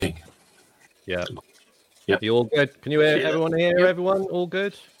Yeah. Yep. You all good? Can you hear everyone here? Yep. Everyone? All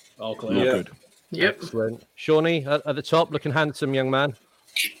good? All clear. All good. Yep. Excellent. Shawnee at the top, looking handsome, young man.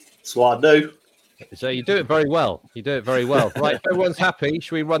 That's what I do. So you do it very well. You do it very well. Right, if everyone's happy,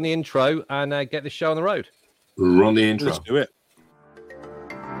 should we run the intro and get the show on the road? Run the intro. Let's do it.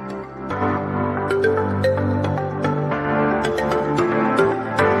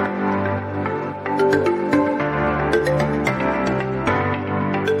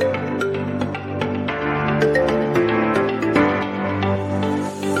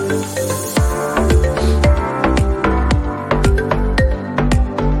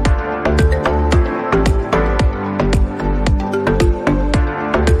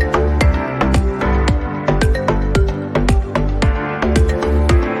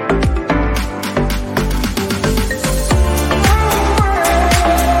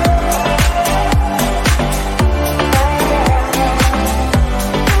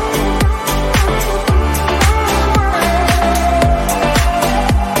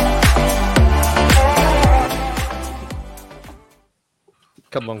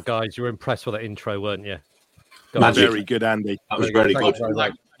 Come on, guys. You were impressed with that intro, weren't you? Very good, Andy. That was very good.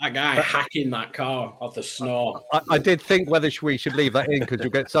 That guy hacking that car off the snow. I did think whether we should leave that in because you'll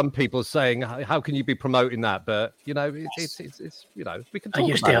get some people saying, "How can you be promoting that?" But you know, it's you know, we can. I Talk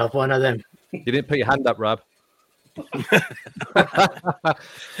used to about have one of them. it. You didn't put your hand up, Rab.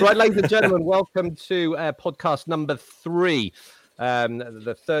 Right, ladies and gentlemen, welcome to podcast number 3.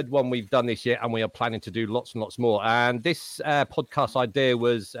 The third one we've done this year, and we are planning to do lots and lots more. And this podcast idea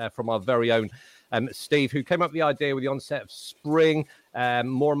was from our very own Steve, who came up with the idea with the onset of spring.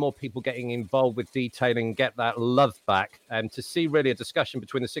 More and more people getting involved with detailing, get that love back, and to see really a discussion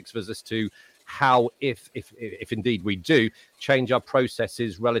between the 6 of us as to how, if indeed we do, change our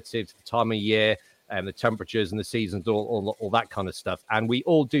processes relative to the time of year and the temperatures and the seasons, all that kind of stuff. And we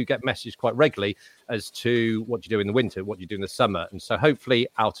all do get messages quite regularly as to what you do in the winter, what you do in the summer. And so hopefully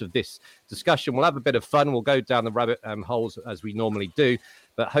out of this discussion, we'll have a bit of fun. We'll go down the rabbit holes as we normally do,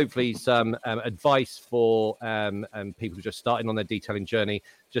 but hopefully some advice for people who are just starting on their detailing journey,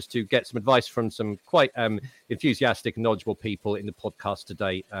 just to get some advice from some quite enthusiastic and knowledgeable people in the podcast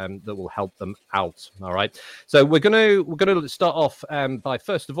today that will help them out. All right. So we're going to start off by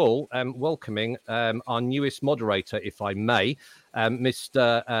first of all welcoming our newest moderator, if I may,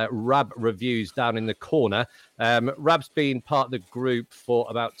 Mr. Rab Reviews down in the corner. Rab's been part of the group for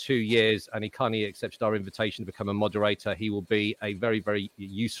about 2 years, and he kindly accepted our invitation to become a moderator. He will be a very, very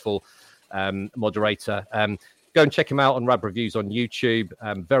useful moderator. Go and check him out on Rab Reviews on YouTube.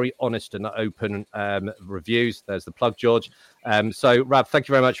 Very honest and open reviews. There's the plug, George. So, Rab, thank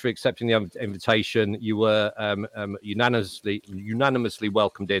you very much for accepting the invitation. You were unanimously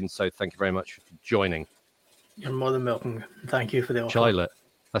welcomed in, so thank you very much for joining. You're more than welcome. Thank you for the offer. Charlotte.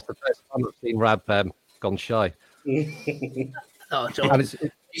 That's the first time I've seen Rab gone shy. Oh, John,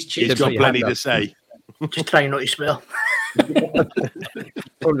 He's got plenty to say. just trying not to spell.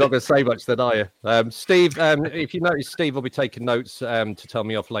 Probably not going to say much then, are you? Steve, if you notice, Steve will be taking notes to tell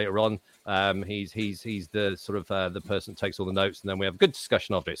me off later on. He's the sort of the person that takes all the notes, and then we have a good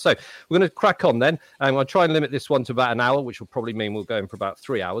discussion after it. So we're going to crack on then. I'm going to try and limit this one to about an hour, which will probably mean we'll go in for about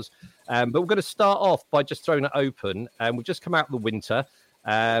 3 hours. But we're going to start off by just throwing it open. We've just come out of the winter.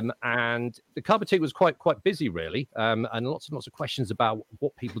 And the car boutique was quite busy, really, and lots and lots of questions about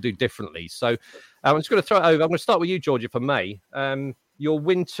what people do differently. So I'm just going to throw it over. I'm going to start with you, George, if I may. Your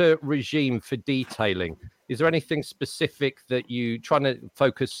winter regime for detailing. Is there anything specific that you trying to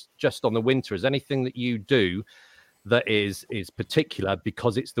focus just on the winter? Is anything that you do that is particular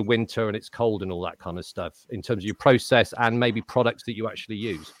because it's the winter and it's cold and all that kind of stuff in terms of your process and maybe products that you actually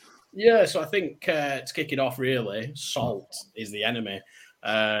use? Yeah, so I think to kick it off, really, salt is the enemy.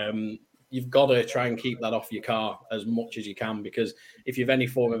 You've got to try and keep that off your car as much as you can, because if you've any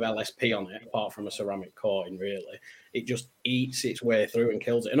form of LSP on it, apart from a ceramic coating, really, it just eats its way through and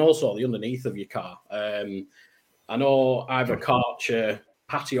kills it. And also the underneath of your car. I know I have a Karcher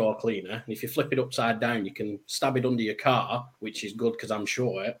patio cleaner, and if you flip it upside down, you can stab it under your car, which is good because I'm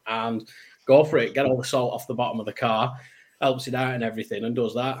sure, and go for it. Get all the salt off the bottom of the car. Helps it out and everything, and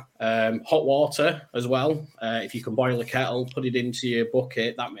does that. Hot water as well. If you can boil a kettle, put it into your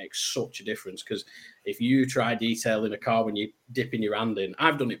bucket, that makes such a difference. Because if you try detailing a car when you're dipping your hand in,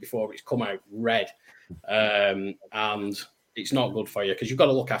 I've done it before, it's come out red. And it's not good for you, because you've got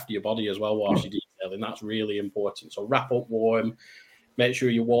to look after your body as well whilst you're detailing. That's really important. So wrap up warm, make sure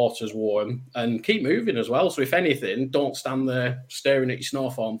your water's warm, and keep moving as well. So if anything, don't stand there staring at your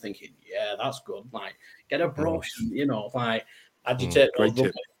snow form thinking, yeah, that's good. Like, get a brush, like agitate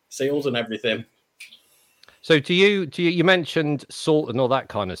those seals and everything. So you mentioned salt and all that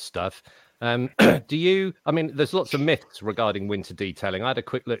kind of stuff. There's lots of myths regarding winter detailing. I had a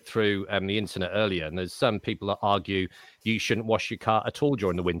quick look through the internet earlier, and there's some people that argue you shouldn't wash your car at all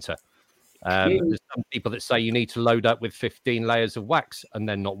during the winter. There's some people that say you need to load up with 15 layers of wax and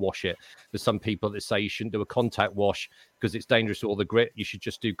then not wash it. There's some people that say you shouldn't do a contact wash because it's dangerous to all the grit. You should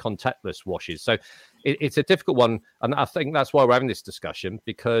just do contactless washes. So it's a difficult one. And I think that's why we're having this discussion,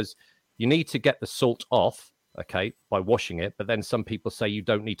 because you need to get the salt off, okay, by washing it. But then some people say you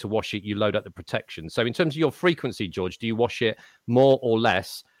don't need to wash it. You load up the protection. So in terms of your frequency, George, do you wash it more or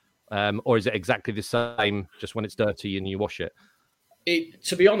less? Or is it exactly the same just when it's dirty and you wash it?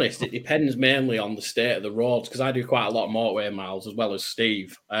 To be honest, it depends mainly on the state of the roads, because I do quite a lot of motorway miles as well as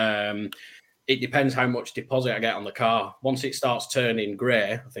Steve. It depends how much deposit I get on the car. Once it starts turning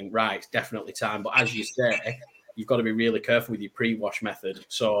grey, I think, right, it's definitely time. But as you say, you've got to be really careful with your pre-wash method.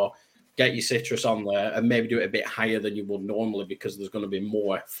 So get your citrus on there and maybe do it a bit higher than you would normally, because there's going to be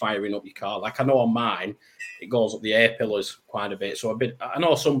more firing up your car. Like I know on mine, it goes up the air pillars quite a bit. So I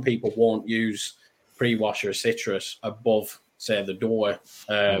know some people won't use pre-wash or citrus above, say, the door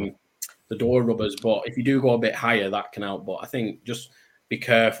rubbers, but if you do go a bit higher, that can help. But I think just be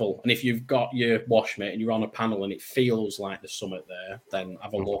careful, and if you've got your wash mate and you're on a panel and it feels like there's something there, then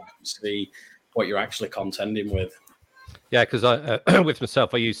have a look and see what you're actually contending with. Yeah, because with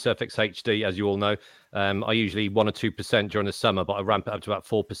myself, I use Surfix HD, as you all know. I usually 1 or 2% during the summer, but I ramp it up to about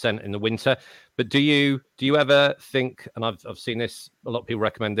 4% in the winter. But do you ever think, and I've seen this, a lot of people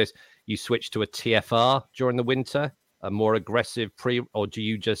recommend this, you switch to a TFR during the winter, a more aggressive or do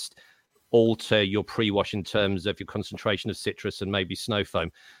you just alter your pre-wash in terms of your concentration of citrus and maybe snow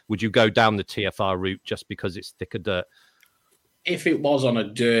foam? Would you go down the TFR route just because it's thicker dirt? If it was on a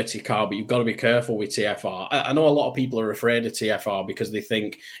dirty car, but you've got to be careful with TFR. I know a lot of people are afraid of TFR because they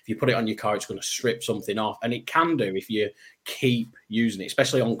think if you put it on your car, it's going to strip something off. And it can do if you keep using it,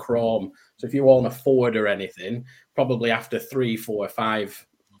 especially on chrome. So if you own a Ford or anything, probably after 3, 4, 5,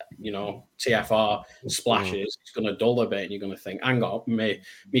 TFR splashes, it's going to dull a bit. And you're going to think, hang on, my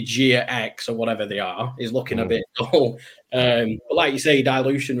Gia X or whatever they are is looking a bit dull. But like you say,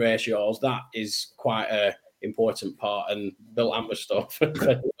 dilution ratios, that is quite a important part, and built amber stuff,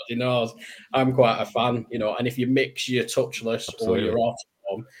 everybody knows I'm quite a fan, and if you mix your touchless or your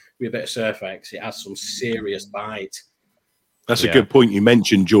auto with a bit of Surfx, it has some serious bite. That's a good point you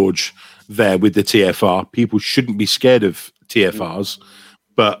mentioned, George, there with the TFR. People shouldn't be scared of TFRs,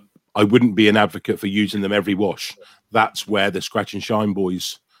 but I wouldn't be an advocate for using them every wash. That's where the Scratch and Shine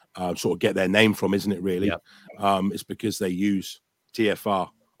boys sort of get their name from, isn't it, really? It's because they use TFR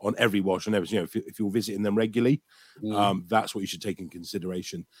on every wash and everything. If you're visiting them regularly, that's what you should take in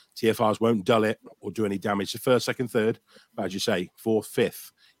consideration. TFRs won't dull it or do any damage. The first, second, third, but as you say, fourth,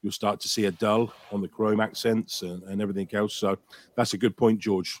 fifth, you'll start to see a dull on the chrome accents and everything else. So that's a good point,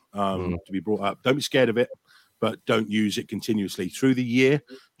 George, to be brought up. Don't be scared of it, but don't use it continuously. Through the year,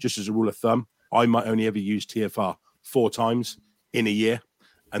 just as a rule of thumb, I might only ever use TFR 4 times in a year,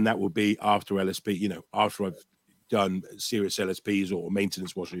 and that will be after LSP, after I've done serious LSPs or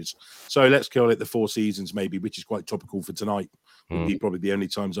maintenance washes. So let's call it the 4 seasons maybe, which is quite topical for tonight. Would be probably the only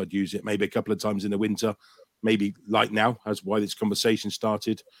times I'd use it. Maybe a couple of times in the winter, maybe like now, that's why this conversation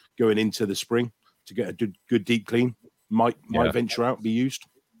started, going into the spring to get a good deep clean. Might venture out, be used.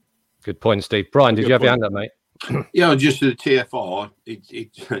 Good point, Steve. Brian, did you have your hand up, mate? Yeah, just the TFR,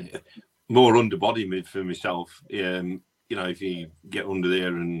 it's more underbody mid for myself. If you get under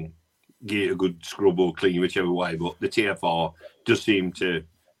there and get a good scrub or clean, whichever way, but the TFR does seem to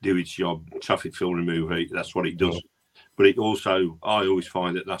do its job. Traffic film remover, that's what it does. But it also, I always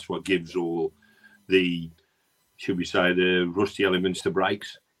find that that's what gives all the, should we say, the rusty elements to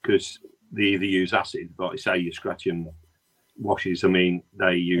brakes, because they either use acid, like say you're scratching washes,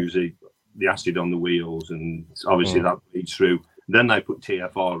 they use the acid on the wheels, and obviously that bleeds through. Then they put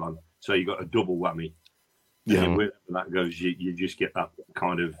TFR on, so you got a double whammy. Yeah, and wherever that goes, you just get that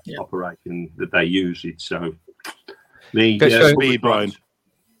kind of operation that they use. It so speed, Brian.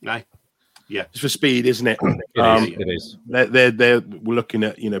 No, it's for speed, isn't it? It is. We're looking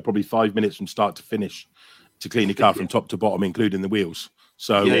at probably 5 minutes from start to finish to clean the car from top to bottom, including the wheels.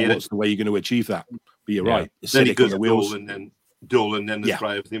 So what's the way you're going to achieve that? But you're right. It's then it goes on the wheels, dull, and then they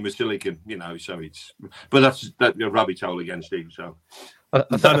spray everything with silicon. So it's. But that's a rabbit hole again, Steve. So. I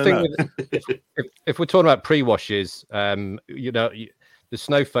think if we're talking about pre-washes, the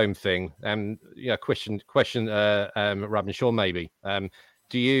snow foam thing, question, Rab and Sean, maybe.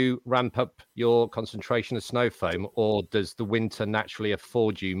 Do you ramp up your concentration of snow foam, or does the winter naturally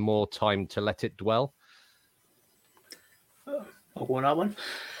afford you more time to let it dwell? I'll go on that one.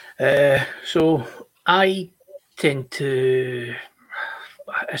 So I tend to.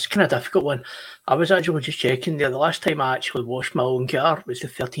 It's kind of a difficult one. I was actually just checking there. The last time I actually washed my own car was the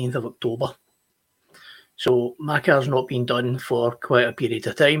 13th of October. So my car's not been done for quite a period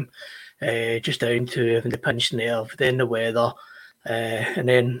of time, just down to having the pinched nerve, then the weather, and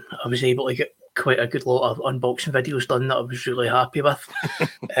then I was able to get quite a good lot of unboxing videos done that I was really happy with.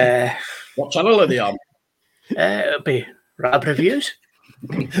 What channel are they on? It'll be Rab Reviews.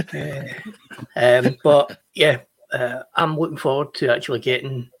 But yeah, I'm looking forward to actually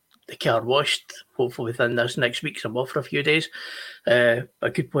getting the car washed, hopefully within this next week, 'cause I'm off for a few days. A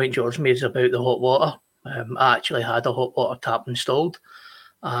good point George made is about the hot water. I actually had a hot water tap installed,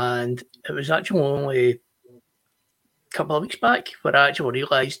 and it was actually only a couple of weeks back where I actually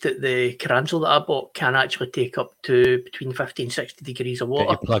realised that the Caranzel that I bought can actually take up to between 50 and 60 degrees of Get water.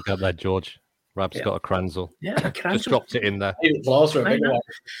 your plug up there, George. Rab's got a Kranzel. Yeah, a Caranzel. Just dropped it in there. Even closer, a big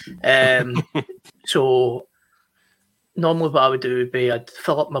one. So normally what I would do would be I'd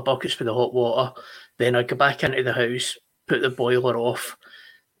fill up my buckets with the hot water, then I'd go back into the house, put the boiler off,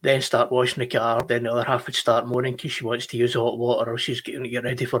 then start washing the car, then the other half would start moaning because she wants to use the hot water or she's getting to get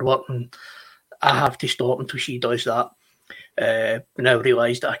ready for work, and I have to stop until she does that. Now I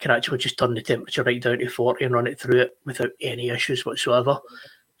realised that I can actually just turn the temperature right down to 40 and run it through it without any issues whatsoever.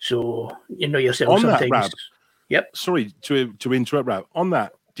 So you know yourself On sometimes. that, Rab, Yep. Sorry to interrupt, Rab. On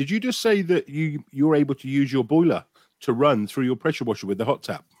that, did you just say that you're able to use your boiler to run through your pressure washer with the hot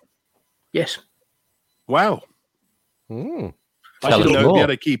tap? Yes. Wow. I didn't know it'd be able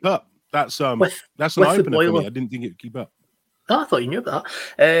to keep up. That's an eye opener for me. I didn't think it would keep up. Oh, I thought you knew about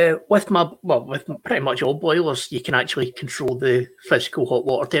that. With pretty much all boilers, you can actually control the physical hot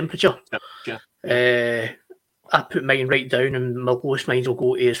water temperature. Yeah. I put mine right down, and my lowest mine will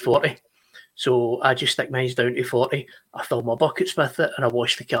go to is 40. So I just stick mine down to 40. I fill my buckets with it, and I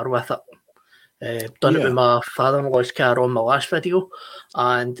wash the car with it. Done it with my father-in-law's car on my last video,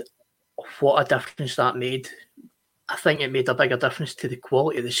 and what a difference that made. I think it made a bigger difference to the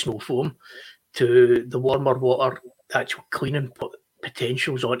quality of the snow foam, to the warmer water, actual cleaning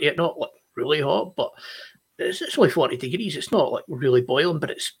potentials onto it. Not like really hot, but it's only 40 degrees. It's not like really boiling,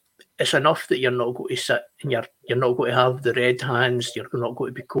 but it's enough that you're not going to sit and you're not going to have the red hands. You're not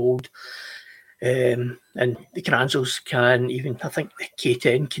going to be cold. And the Caranzels can even, I think the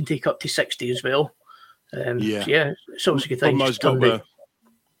K10 can take up to 60 as well. So yeah, it's always a good thing.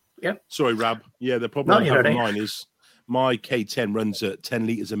 Sorry, Rab. Yeah, the problem I have with mine is my K10 runs at 10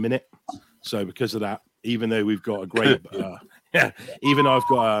 litres a minute. So because of that, even though we've got a great, even though I've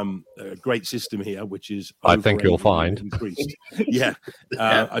got a great system here, which is I think you'll find increased.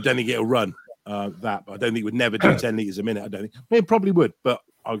 I don't think it'll run that. But I don't think it would never do 10 litres a minute. I don't think it probably would, but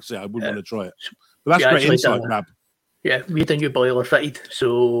I'd say I wouldn't want to try it. But that's great insight, Rab. Yeah, we had a new boiler fitted,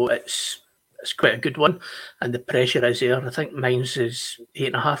 so it's quite a good one, and the pressure is there. I think mine's is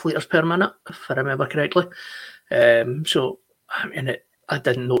 8.5 litres per minute, if I remember correctly. So I mean, I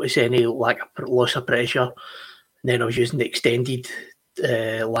didn't notice any loss of pressure. And then I was using the extended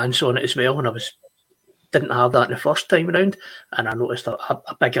lance on it as well, and I didn't have that in the first time around, and I noticed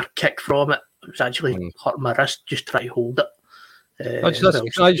a bigger kick from it. It was actually hurting my wrist just trying to hold it.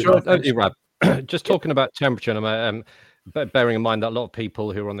 Rab, just talking about temperature, and bearing in mind that a lot of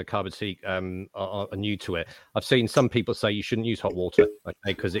people who are on the carbon seat are new to it. I've seen some people say you shouldn't use hot water,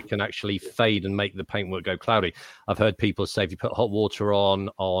 because it can actually fade and make the paintwork go cloudy. I've heard people say if you put hot water on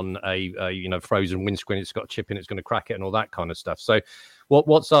a frozen windscreen, it's got a chip in, it's going to crack it, and all that kind of stuff. So,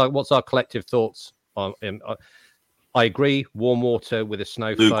 what's our collective thoughts on? I agree. Warm water with a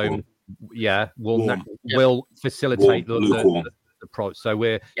snow foam, will facilitate the process. So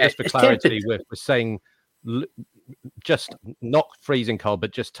we're just for clarity, we're saying. Just not freezing cold,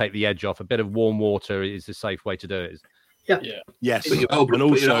 but just take the edge off. A bit of warm water is the safe way to do it. Yes. Put your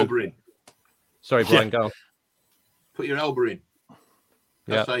elbow in. Sorry, Brian, go on. Put your elbow in.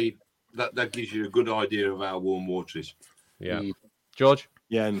 That gives you a good idea of how warm water is. Yeah. George?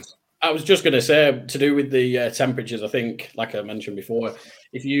 Yeah. I was just going to say, to do with the temperatures, I think, like I mentioned before,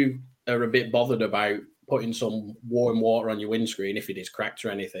 if you are a bit bothered about putting some warm water on your windscreen, if it is cracked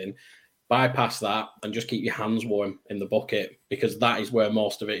or anything, bypass that and just keep your hands warm in the bucket, because that is where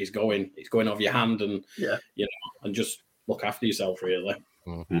most of it is going. It's going over your hand, and and just look after yourself, really.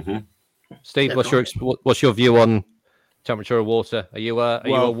 Mm-hmm. Steve, what's your view on temperature of water? Are you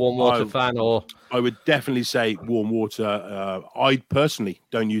a warm water fan, or? I would definitely say warm water. I personally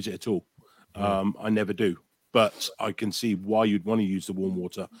don't use it at all. I never do, but I can see why you'd want to use the warm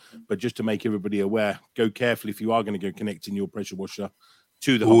water. But just to make everybody aware, go carefully if you are going to go connecting your pressure washer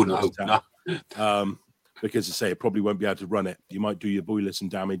to the hot water tap. because I say it probably won't be able to run it. You might do your boiler some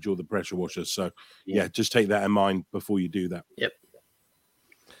damage or the pressure washers. So yeah, just take that in mind before you do that. Yep.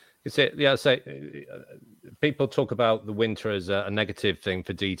 It's it. Yeah. So people talk about the winter as a negative thing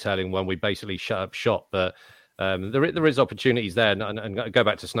for detailing when we basically shut up shop, but there is opportunities there. And go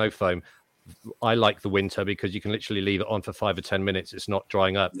back to snow foam. I like the winter because you can literally leave it on for 5 or 10 minutes. It's not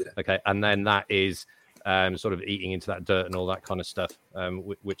drying up. Yeah. Okay. And then that is sort of eating into that dirt and all that kind of stuff,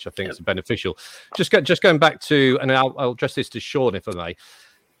 which I think is beneficial. Just going back to, and I'll address this to Sean, if I may.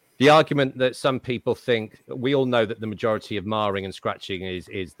 The argument that some people think, we all know that the majority of marring and scratching is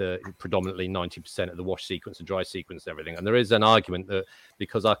the predominantly 90% of the wash sequence and dry sequence and everything. And there is an argument that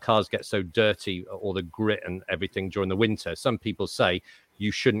because our cars get so dirty, or the grit and everything during the winter, some people say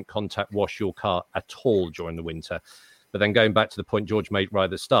you shouldn't contact wash your car at all during the winter. But then going back to the point George made right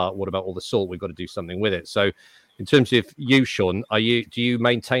at the start, what about all the salt? We've got to do something with it. So in terms of you, Sean, do you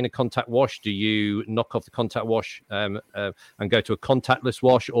maintain a contact wash? Do you knock off the contact wash and go to a contactless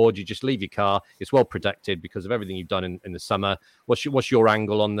wash, or do you just leave your car? It's well protected because of everything you've done in the summer. What's your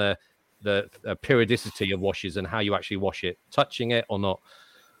angle on the periodicity of washes and how you actually wash it? Touching it or not?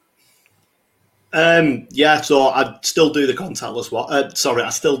 So I still do the contactless wash. I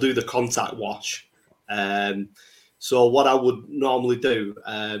still do the contact wash. So what I would normally do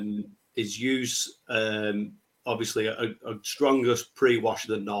is use obviously a stronger pre-wash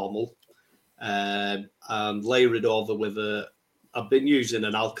than normal, and layer it over with I've been using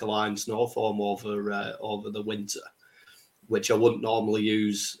an alkaline snow foam over the winter, which I wouldn't normally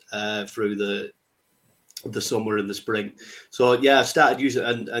use through the summer and the spring. So yeah, I started using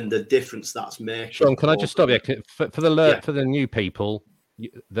it, and the difference that's making. Sean, can I just stop you for the new people?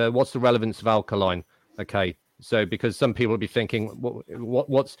 What's the relevance of alkaline? Okay, so because some people will be thinking,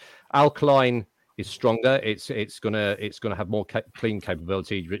 what's alkaline is stronger. It's gonna have more clean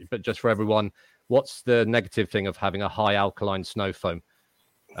capability. But just for everyone, what's the negative thing of having a high alkaline snow foam?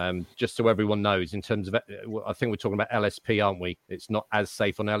 Just so everyone knows, in terms of, I think we're talking about LSP, aren't we? It's not as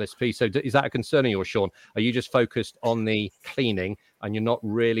safe on LSP. So is that a concern of yours, Sean? Are you just focused on the cleaning and you're not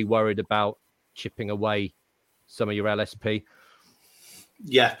really worried about chipping away some of your LSP?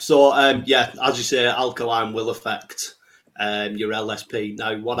 Yeah. So as you say, alkaline will affect your LSP.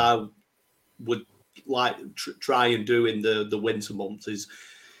 Now, what I would like try and do in the winter months is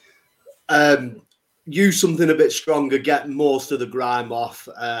use something a bit stronger, get most of the grime off,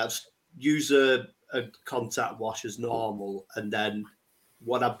 use a contact wash as normal, and then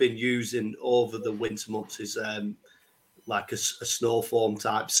what I've been using over the winter months is like a snow foam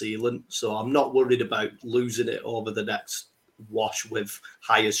type sealant. So I'm not worried about losing it over the next wash with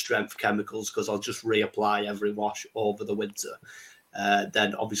higher strength chemicals, because I'll just reapply every wash over the winter.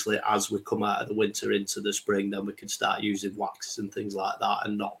 Then obviously as we come out of the winter into the spring, then we can start using waxes and things like that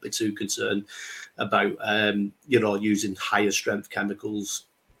and not be too concerned about using higher strength chemicals.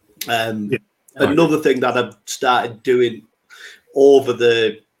 Another thing that I've started doing over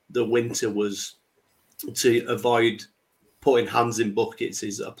the winter was to avoid putting hands in buckets,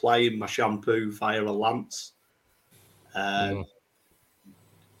 is applying my shampoo via a lance. Now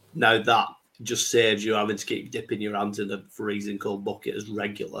that just saves you having to keep dipping your hands in a freezing cold bucket as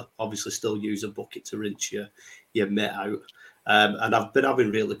regular. Obviously still use a bucket to rinse your mitt out. And I've been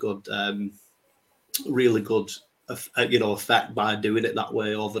having really good effect by doing it that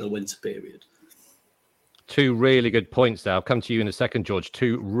way over the winter period. Two really good points there. I'll come to you in a second, George.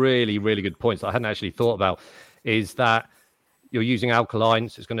 Two really, really good points I hadn't actually thought about is that you're using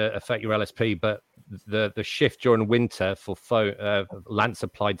alkalines, it's going to affect your LSP, but the shift during winter for lance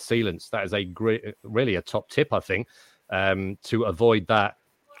applied sealants, that is really a top tip, I think, to avoid that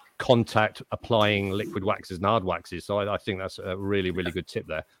contact applying liquid waxes and hard waxes. So I think that's a really, really good tip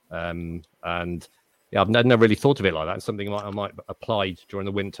there. And yeah, I've never really thought of it like that. It's something I might apply during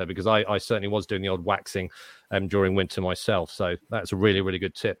the winter, because I certainly was doing the odd waxing during winter myself. So that's a really, really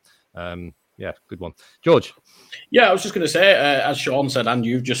good tip. Yeah, good one. George? Yeah, I was just going to say, as Sean said, and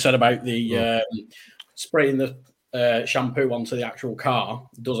you've just said about the spraying the shampoo onto the actual car,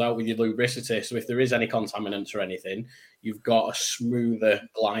 it does help with your lubricity. So if there is any contaminants or anything, you've got a smoother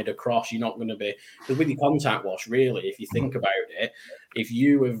glide across. You're not going to be... Because with your contact wash, really, if you think about it, if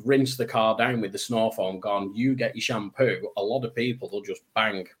you have rinsed the car down with the snow foam gone, you get your shampoo, a lot of people will just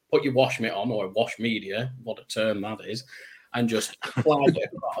put your wash mitt on, or wash media, what a term that is, and just glide it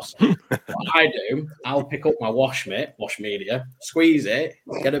across. What I do, I'll pick up my wash media, squeeze it,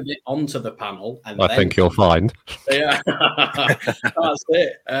 get a bit onto the panel, and I think you'll find. Yeah, that's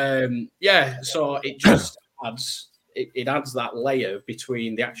it. So it just adds, it adds that layer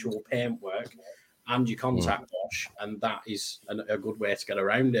between the actual paintwork and your contact wash, and that is a good way to get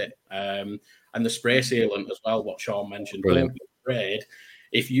around it. And the spray sealant as well, what Sean mentioned. Brilliant. Don't be afraid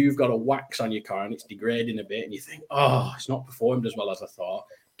if you've got a wax on your car and it's degrading a bit and you think, oh, it's not performed as well as I thought,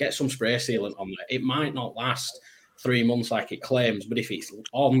 get some spray sealant on there. It might not last 3 months like it claims, but if it's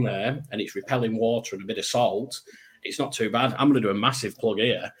on there and it's repelling water and a bit of salt, it's not too bad. I'm going to do a massive plug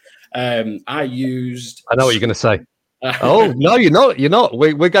here. I know what you're going to say. Oh, no, you're not. You're not.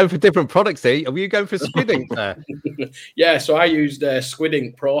 We're going for different products here. Are you going for Squid Ink there? Yeah, so I used Squid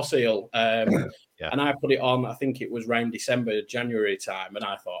Ink Pro Seal. And I put it on, I think it was around December, January time. And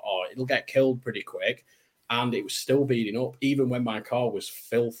I thought, oh, it'll get killed pretty quick. And it was still beating up, even when my car was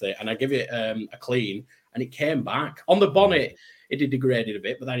filthy. And I give it a clean, and it came back. On the bonnet, it did degraded a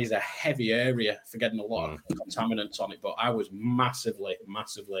bit, but that is a heavy area for getting a lot of contaminants on it. But I was massively,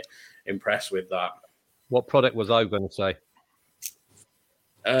 massively impressed with that. What product was I going to say?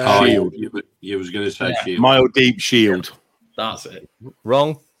 Shield. You was going to say Shield. Mild Deep Shield. That's it.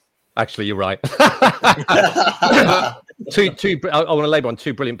 Wrong. Actually, you're right. I want to labour on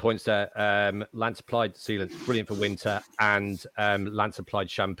 2 brilliant points there. Lance applied sealants, brilliant for winter, and Lance applied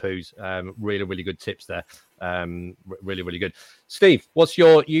shampoos. Really, really good tips there. Really, really good. Steve, what's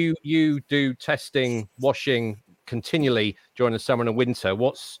you do testing, washing continually during the summer and winter.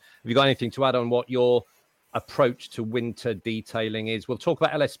 Have you got anything to add on what your approach to winter detailing is? We'll talk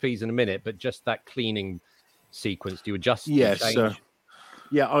about LSPs in a minute, but just that cleaning sequence, do you adjust? Yes.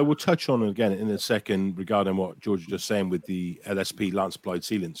 Yeah, I will touch on again in a second regarding what George was just saying with the LSP Lance applied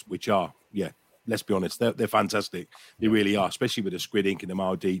sealants, which are, let's be honest, they're fantastic. They really are, especially with the Squid Ink and the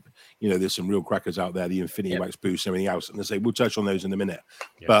Mild Deep. There's some real crackers out there, the Infinity Wax Boost and everything else. And I say we'll touch on those in a minute.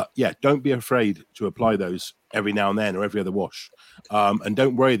 But don't be afraid to apply those every now and then or every other wash. And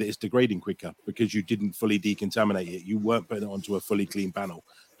don't worry that it's degrading quicker because you didn't fully decontaminate it. You weren't putting it onto a fully clean panel.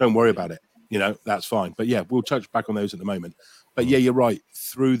 Don't worry about it. That's fine. But we'll touch back on those at the moment. But you're right.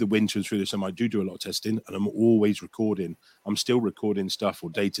 Through the winter and through the summer, I do a lot of testing, and I'm always recording. I'm still recording stuff or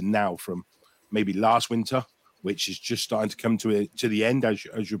data now from maybe last winter, which is just starting to come to the end, as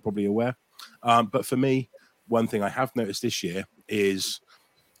you're probably aware. But for me, one thing I have noticed this year is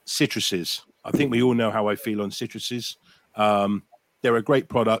citruses. I think we all know how I feel on citruses. They're a great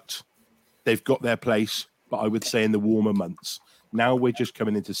product. They've got their place, but I would say in the warmer months. Now we're just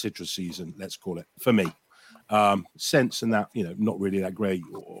coming into citrus season, let's call it, for me. Scents and that, not really that great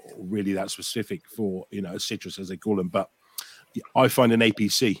or really that specific for, a citrus as they call them. But I find an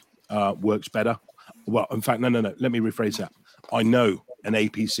APC works better. Well, in fact, no. Let me rephrase that. I know an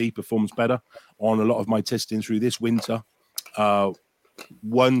APC performs better on a lot of my testing through this winter. 1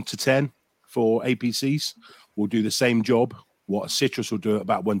 to 10 for APCs will do the same job. What a citrus will do at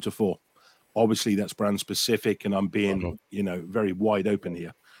about 1 to 4. Obviously, that's brand specific, and I'm being, very wide open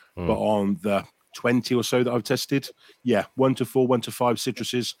here. But on the 20 or so that I've tested, 1 to 4, 1 to 5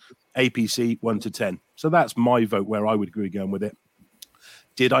 citruses, APC 1 to 10. So that's my vote where I would agree going with it.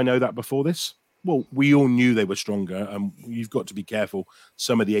 Did I know that before this? Well, we all knew they were stronger, and you've got to be careful.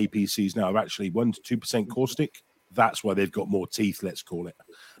 Some of the APCs now are actually 1 to 2% caustic. That's why they've got more teeth, let's call it.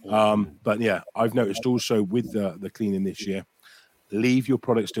 But I've noticed also with the cleaning this year, leave your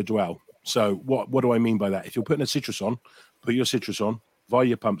products to dwell. So what do I mean by that? If you're putting a citrus on, put your citrus on via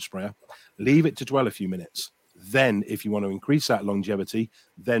your pump sprayer, leave it to dwell a few minutes. Then if you want to increase that longevity,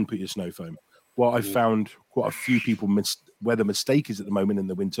 then put your snow foam. What I've found quite a few people where the mistake is at the moment in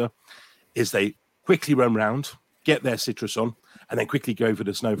the winter is they quickly run round, get their citrus on, and then quickly go for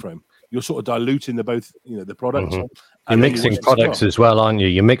the snow foam. You're sort of diluting the products. You're mixing products as well, aren't you?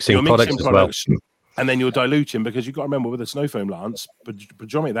 You're mixing products as well. And then you're diluting because you've got to remember with a snow foam, Lance,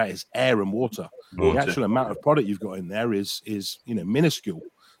 predominantly that is air and water. The actual amount of product you've got in there is minuscule.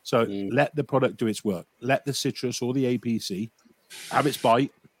 So let the product do its work. Let the citrus or the APC have its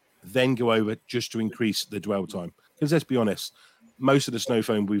bite, then go over just to increase the dwell time. Because let's be honest, most of the snow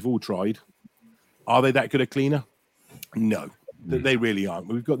foam we've all tried, are they that good a cleaner? No, they really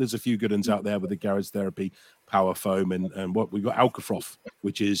aren't. There's a few good ones out there with the Garage Therapy Power Foam and what we've got Alcafroth,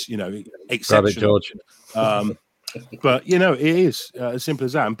 which is exceptional. George. But it is as simple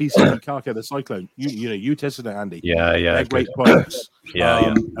as that. And BCD Car Care, the Cyclone, you tested it, Andy. Yeah, they're great products.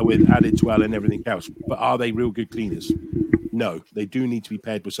 With added dwell and everything else. But are they real good cleaners? No, they do need to be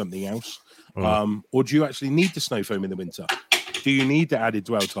paired with something else. Or do you actually need the snow foam in the winter? Do you need the added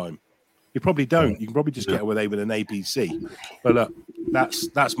dwell time? You probably don't. You can probably just get away with an APC. But look,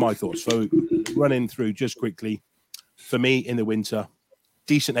 that's my thoughts. So running through just quickly, for me in the winter,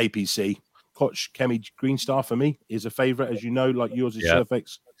 decent APC. Koch Chemi Green Star for me is a favourite, as you know, like yours is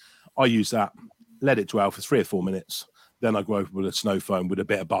Surfex. I use that, let it dwell for 3 or 4 minutes. Then I go over with a snow foam with a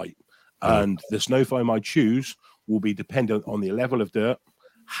bit of bite. And the snow foam I choose will be dependent on the level of dirt,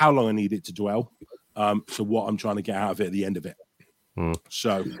 how long I need it to dwell, so what I'm trying to get out of it at the end of it.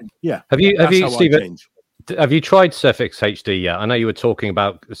 So yeah, have you Stephen, have you tried Surfix HD yet? I know you were talking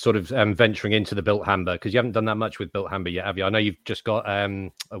about sort of venturing into the built hamber, because you haven't done that much with built hamber yet, have you? I know you've just got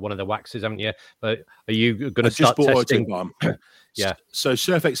one of the waxes, haven't you? But are you going to start testing? Yeah. So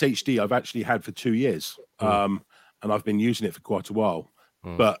Surfix HD I've actually had for 2 years, and I've been using it for quite a while.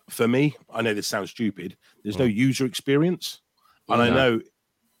 But for me, I know this sounds stupid. There's no user experience, and I know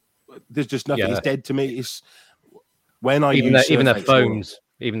there's just nothing. It's dead to me. It's when I use even their foams.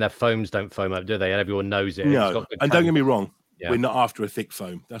 Even their foams don't foam up, do they? Everyone knows it. No, and don't get me wrong, we're not after a thick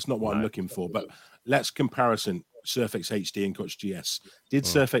foam. That's not what I'm looking for. But let's comparison Surfix HD and Koch GS. Did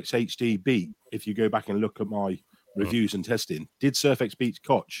Surfix HD beat, if you go back and look at my reviews and testing, did Surfix beat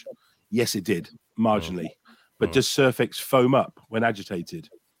Koch? Yes, it did, marginally. But does Surfix foam up when agitated?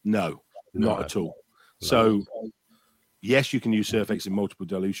 No, not at all. So yes, you can use Surfix in multiple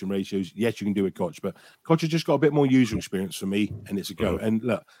dilution ratios. Yes, you can do it Koch, but Koch has just got a bit more user experience for me, and it's a go. And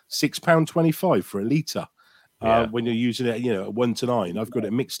look, £6.25 for a litre when you're using it, 1 to 9. I've got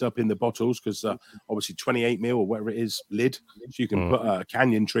it mixed up in the bottles because obviously 28 mil or whatever it is lid, so you can put a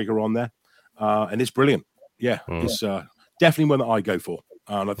Canyon trigger on there, and it's brilliant. Yeah, it's definitely one that I go for,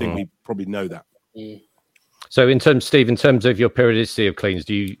 and I think we probably know that. So, Steve, in terms of your periodicity of cleans,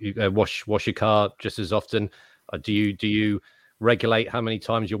 do you wash your car just as often? Do you regulate how many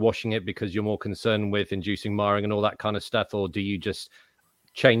times you're washing it because you're more concerned with inducing marring and all that kind of stuff, or do you just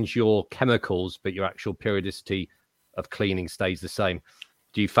change your chemicals but your actual periodicity of cleaning stays the same?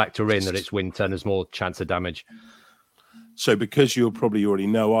 Do you factor in that it's winter and there's more chance of damage? So, because you'll probably already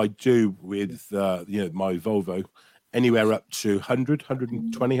know, I do with my Volvo anywhere up to 100,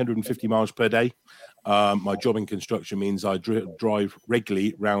 120, 150 miles per day. My job in construction means I drive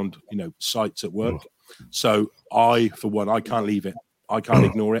regularly around, sites at work. So I can't leave it. I can't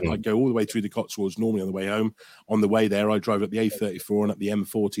ignore it. I go all the way through the Cotswolds normally on the way home. On the way there, I drive up the A34 and up the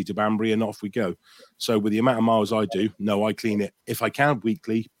M40 to Banbury, and off we go. So with the amount of miles I do, no, I clean it if I can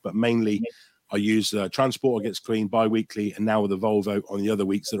weekly, but mainly I use Transporter gets cleaned bi-weekly, and now with the Volvo on the other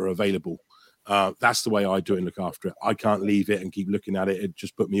weeks that are available. That's the way I do it and look after it. I can't leave it and keep looking at it. It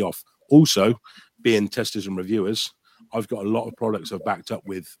just put me off. Also, being testers and reviewers, I've got a lot of products I've backed up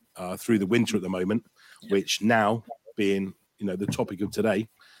with through the winter at the moment, which now being, the topic of today,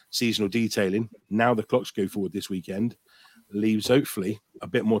 seasonal detailing, now the clocks go forward this weekend, leaves hopefully a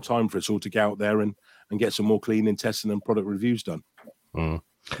bit more time for us all to get out there and get some more cleaning, testing and product reviews done.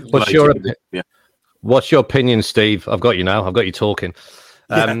 What's your opinion, Steve? I've got you now. I've got you talking.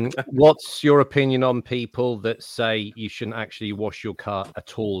 What's your opinion on people that say you shouldn't actually wash your car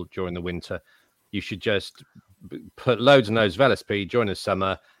at all during the winter? You should just put loads and loads of LSP during the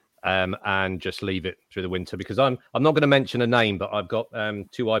summer and just leave it through the winter. Because I'm not going to mention a name, but I've got 2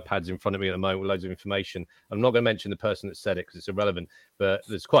 iPads in front of me at the moment with loads of information. I'm not going to mention the person that said it because it's irrelevant, but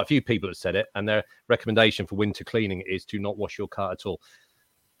there's quite a few people that said it, and their recommendation for winter cleaning is to not wash your car at all.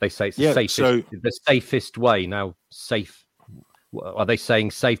 They say it's the safest way. Now, safe. Are they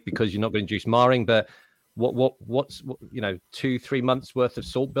saying safe because you're not going to induce marring? But what's 2-3 months worth of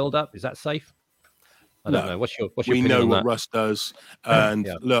salt buildup? Is that safe? I don't know. What's your we opinion know on what that? rust does, and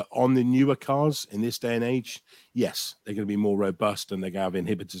look, on the newer cars in this day and age, yes, they're going to be more robust and they're going to have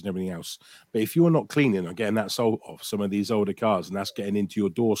inhibitors and everything else. But if you're not cleaning or getting that salt off some of these older cars, and that's getting into your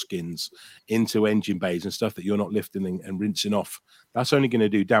door skins, into engine bays and stuff that you're not lifting and rinsing off, that's only going to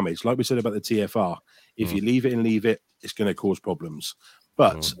do damage. Like we said about the TFR, if you leave it, it's going to cause problems.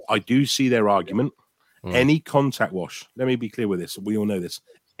 But I do see their argument. Any contact wash, let me be clear with this, we all know this,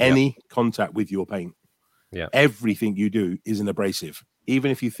 any contact with your paint, everything you do is an abrasive. Even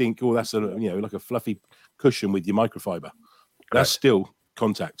if you think, that's like a fluffy cushion with your microfiber, that's still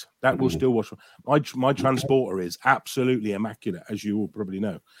contact. That will still wash. My Transporter is absolutely immaculate, as you all probably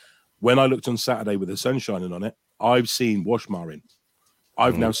know. When I looked on Saturday with the sun shining on it, I've seen wash marring.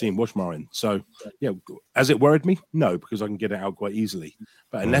 I've now seen wash marring. So, has it worried me? No, because I can get it out quite easily.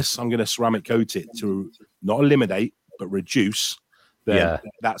 But unless I'm going to ceramic coat it to not eliminate, but reduce, then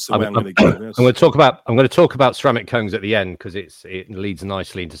that's the way I'm going to go. I'm going to talk about ceramic cones at the end because it leads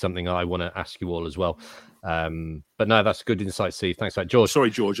nicely into something I want to ask you all as well. But no, that's good insight, Steve. Thanks for that, George. Sorry,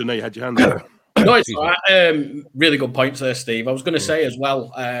 George. I know you had your hand up. No, it's all right. Really good points there, Steve. I was going to say as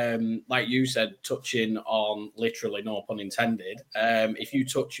well, like you said, touching on literally, no pun intended, if you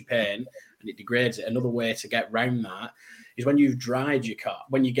touch your paint and it degrades it, another way to get round that is when you've dried your car,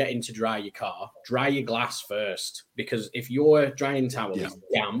 when you get in to dry your car, dry your glass first. Because if your drying towel is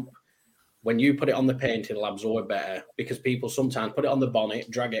damp, when you put it on the paint, it'll absorb better because people sometimes put it on the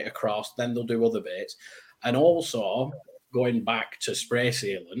bonnet, drag it across, then they'll do other bits. And also, going back to spray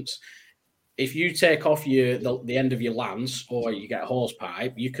sealants, if you take off the end of your lance or you get a hose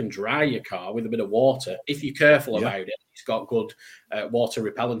pipe, you can dry your car with a bit of water. If you're careful about it, it's got good water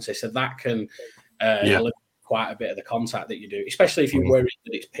repellency, so that can eliminate quite a bit of the contact that you do, especially if you're worried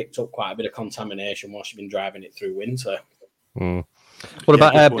that it's picked up quite a bit of contamination whilst you've been driving it through winter. What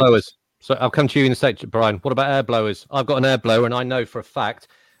about air blowers? So I'll come to you in a sec, Brian. What about air blowers? I've got an air blower, and I know for a fact,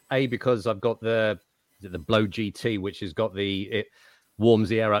 because I've got the Blow GT, which has got it warms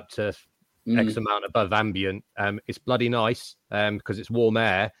the air up to X amount above ambient. It's bloody nice because it's warm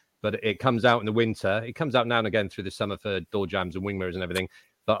air, but it comes out in the winter. It comes out now and again through the summer for door jams and wing mirrors and everything.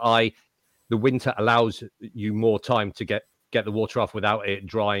 But the winter allows you more time to get the water off without it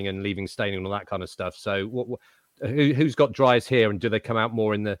drying and leaving staining and all that kind of stuff. So who's got dryers here, and do they come out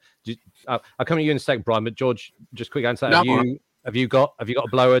more in the? I'll come to you in a sec, Brian. But George, just quick answer: Have you got a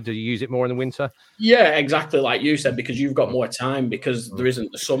blower? Do you use it more in the winter? Yeah, exactly like you said, because you've got more time because there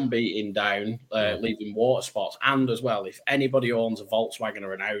isn't the sun beating down, leaving water spots. And as well, if anybody owns a Volkswagen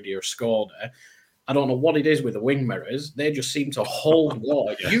or an Audi or a Skoda, I don't know what it is with the wing mirrors. They just seem to hold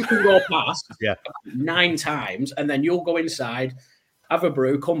water. You can go past 9 times and then you'll go inside, have a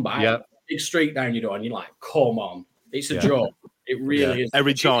brew, come back, big streak down your door, and you're like, come on. It's a joke. It really is.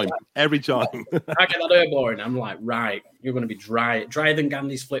 Every time. I get that air blower and I'm like, right, you're going to be drier than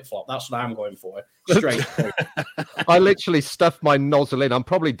Gandhi's flip-flop. That's what I'm going for. Straight through. I literally stuffed my nozzle in. I'm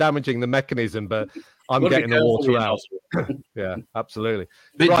probably damaging the mechanism, but I'm getting the water out. Yeah, absolutely.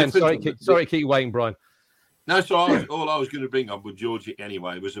 Brian, sorry to keep you waiting, Brian. No, so all I was going to bring up with George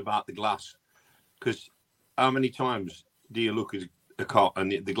anyway was about the glass. Because how many times do you look at a car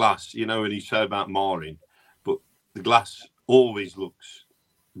and the glass, when you say about marring, but the glass always looks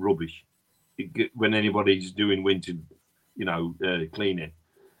rubbish when anybody's doing winter, cleaning.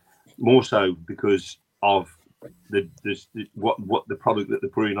 More so because of what the product that they're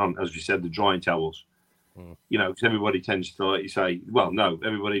putting on, as you said, the drying towels. Because everybody tends to, like you say, well, no,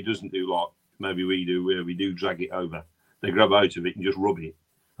 everybody doesn't do like maybe we do, where we do drag it over. They grab out of it and just rub it.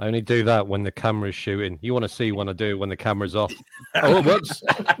 I only do that when the camera's shooting. You want to see when I do it when the camera's off. Oh, whoops.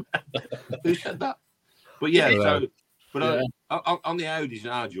 Who said that? But yeah, on the Audis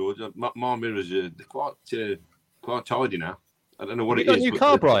now, George, my mirrors they're quite tidy now. I don't know what it is. You got a new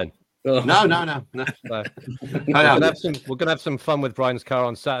car, Brian? No. We're gonna have some fun with Brian's car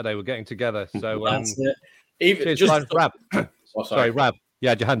on Saturday. We're getting together. So that's it. Even cheers, Brian. Rab. Sorry, Rab.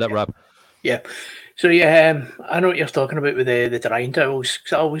 Yeah, your hand up, Rab. Yeah. So I know what you're talking about with the drying towels.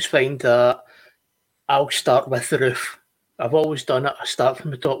 Because I always find that I'll start with the roof. I've always done it. I start from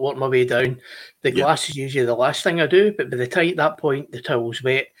the top, work my way down. The glass is usually the last thing I do, but by the time at that point, the towel's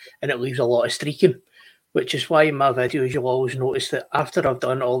wet and it leaves a lot of streaking, which is why in my videos you'll always notice that after I've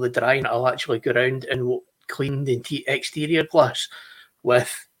done all the drying, I'll actually go around and clean the exterior glass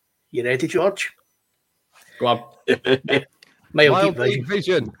with, you ready, George? Go on. Mild deep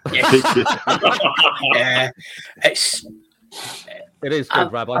vision. Yes. It is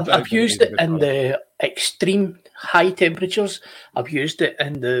good, Rab. I've used it in the extreme high temperatures. I've used it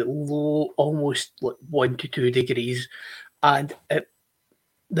in the low, almost like 1 to 2 degrees, and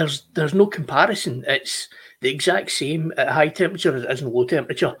there's no comparison. It's the exact same at high temperature as it is in low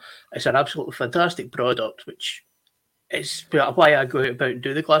temperature. It's an absolutely fantastic product, which is why I go out about and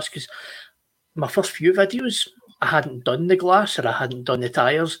do the glass, because my first few videos, I hadn't done the glass or I hadn't done the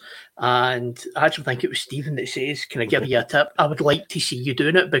tyres, and I actually think it was Stephen that says, can I give you a tip? I would like to see you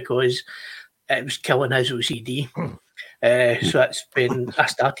doing it because it was killing his OCD. So it's been, I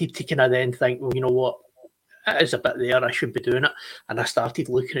started to kind of then think, well, you know what, it is a bit there, I should be doing it. And I started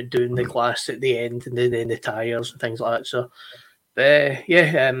looking at doing the glass at the end and then the tyres and things like that. So I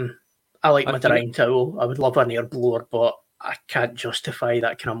like my drying towel. I would love an air blower, but I can't justify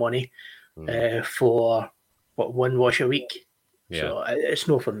that kind of money for one wash a week. So it's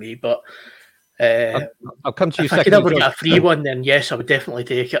not for me, but I'll come to you if I could ever get a free one, then yes, I would definitely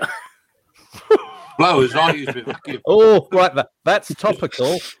take it. Blowers, I use it. Oh, right, that's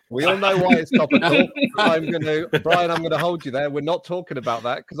topical. We all know why it's topical. Brian, I'm gonna hold you there. We're not talking about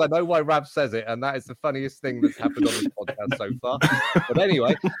that because I know why Rab says it, and that is the funniest thing that's happened on this podcast so far. But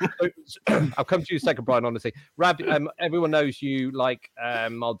anyway, I'll come to you in a second, Brian. Honestly, Rab, everyone knows you like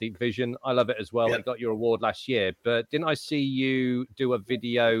mild deep vision. I love it as well. You got your award last year, but didn't I see you do a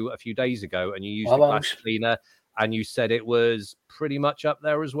video a few days ago and you used the glass cleaner? And you said it was pretty much up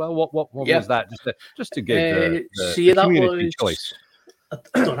there as well. What was that? Just to give the community choice.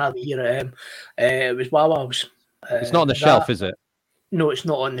 I don't have it here. It was while I was. It's not on the shelf, is it? No, it's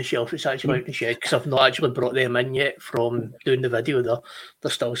not on the shelf. It's actually out in the shed because I've not actually brought them in yet from doing the video.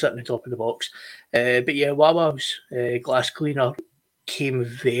 They're still sitting on top of the box. But yeah, Wawa's glass cleaner came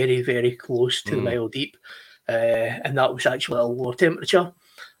very, very close to the mile deep. And that was actually a low temperature.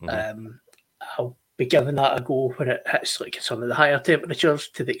 I'll be giving that a go when it hits like some of the higher temperatures,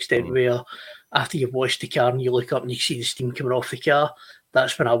 to the extent where after you've washed the car and you look up and you see the steam coming off the car,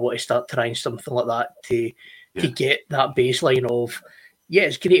 that's when I want to start trying something like that to get that baseline of, yeah,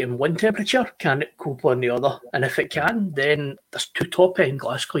 it's great in one temperature. Can it cope on the other? And if it can, then there's 2 top end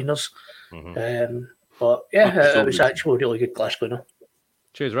glass cleaners. But yeah, it was actually a really good glass cleaner.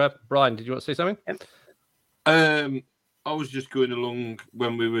 Cheers, Rev. Brian, did you want to say something? I was just going along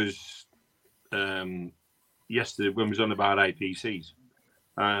when we was yesterday when we was on about APCs.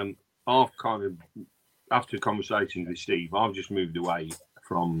 I've kind of, after conversations with Steve, I've just moved away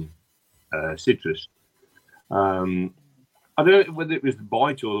from citrus. I don't know whether it was the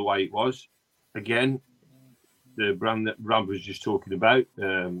bite or the way it was. Again, the brand that Brad was just talking about,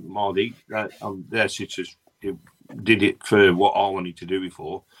 Mardi, their citrus did it for what I wanted to do it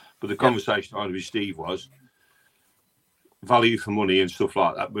for. But the conversation I had with Steve was value for money and stuff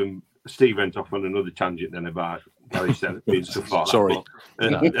like that. When Steve went off on another tangent then about Gary therapy and stuff like Sorry.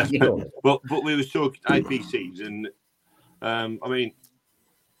 that. But we was talking APCs, and I mean,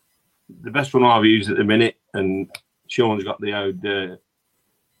 the best one I've used at the minute, and Sean's got the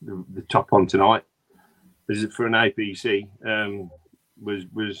top on tonight. Is it for an APC?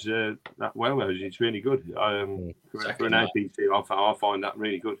 Was that well? It's really good. For an APC, I find that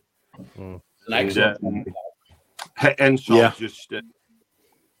really good. And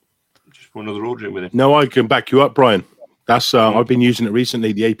just put another order in with it. No, I can back you up, Brian. That's I've been using it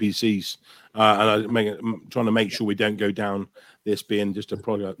recently, the APCs, and I'm trying to make sure we don't go down this being just a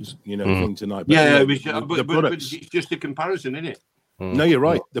product, thing tonight. But, but it's just a comparison, isn't it? No, you're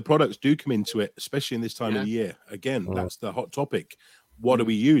right. The products do come into it, especially in this time of the year. Again, that's the hot topic. What do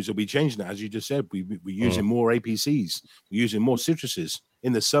we use? Are we changing it? As you just said, we're using more APCs. We're using more citruses.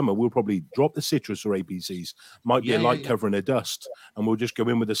 In the summer, we'll probably drop the citrus or APCs. Might be a light cover and a dust, and we'll just go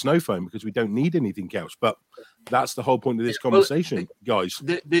in with a snow foam because we don't need anything else. But that's the whole point of this conversation, guys.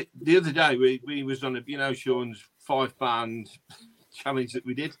 The other day, we was on Sean's £5 challenge that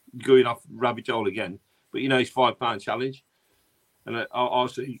we did, going off rabbit hole again. But his £5 challenge. And I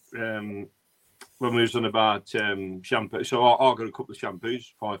see when we was on about shampoo. So I got a couple of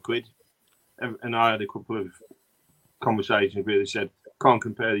shampoos, £5, and I had a couple of conversations where they said, can't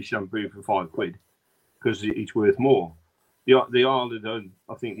compare this shampoo for £5 because it's worth more. I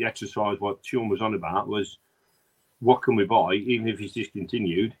think the exercise what Sean was on about was, what can we buy, even if it's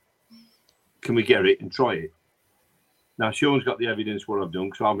discontinued? Can we get it and try it? Now Sean's got the evidence what I've done,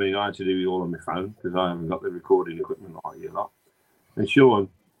 because I had to do it all on my phone because I haven't got the recording equipment like you lot. And Sean,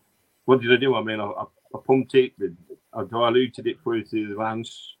 what did I do? I mean, I pumped it, I diluted it through the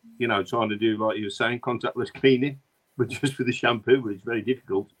lens, trying to do, like you were saying, contactless cleaning, but just with the shampoo, but it's very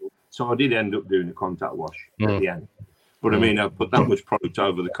difficult. So I did end up doing a contact wash at the end. But I mean, I put that much product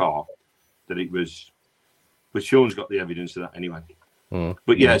over the car that it was, but Sean's got the evidence of that anyway.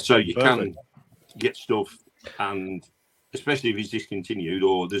 But yeah, so you can get stuff, and especially if it's discontinued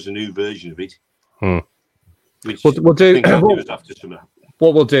or there's a new version of it. Which we'll do. After some of that.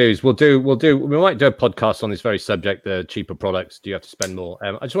 What we'll do is we might do a podcast on this very subject, the cheaper products. Do you have to spend more?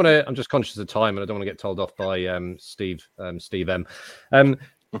 I'm just conscious of time, and I don't want to get told off by Steve M. We're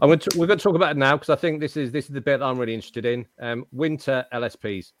going to talk about it now because I think this is the bit I'm really interested in. Winter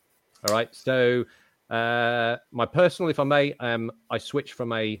LSPs. All right. So my personal, if I may, I switched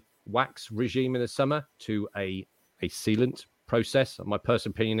from a wax regime in the summer to a sealant process. My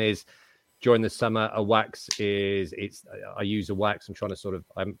personal opinion is, during the summer, I use a wax. I'm trying to sort of,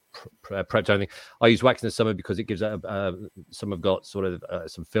 I'm prepped everything. I use wax in the summer because it gives some have got sort of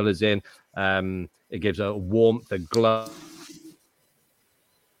some fillers in. It gives a warmth, a glow.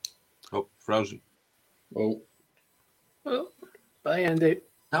 Oh, frozen. Oh, bye, Andy.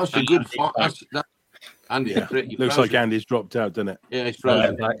 That was a good fight. Andy, looks like Andy's dropped out, doesn't it? Yeah, he's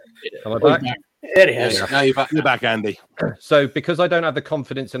frozen. Am I back? There he is. Now you're back. You're back, Andy. So because I don't have the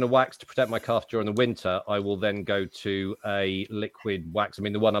confidence in a wax to protect my calf during the winter, I will then go to a liquid wax. I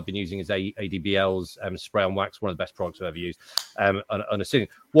mean, the one I've been using is ADBL's spray on wax, one of the best products I've ever used. On a ceiling.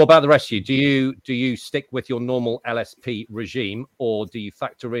 What about the rest of you? Do you stick with your normal LSP regime, or do you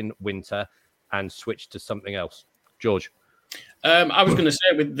factor in winter and switch to something else? George? I was going to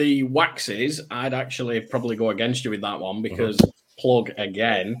say with the waxes, I'd actually probably go against you with that one because plug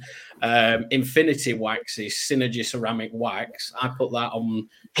again. Infinity Wax is Synergy Ceramic Wax. I put that on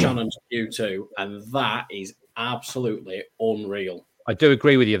Shannon's Q2, and that is absolutely unreal. I do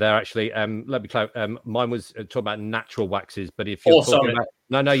agree with you there. Actually, let me clarify. Mine was talking about natural waxes, but if you're talking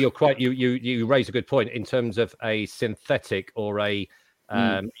about no, you're quite. You raise a good point in terms of a synthetic or a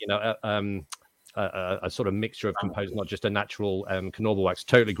a sort of mixture of components, not just a natural normal wax.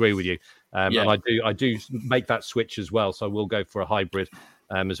 Totally agree with you. And I do make that switch as well. So we'll go for a hybrid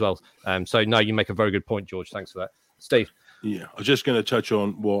as well. So no, you make a very good point, George. Thanks for that, Steve. Yeah, I was just going to touch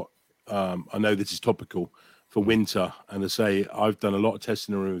on what I know this is topical for winter, and to say I've done a lot of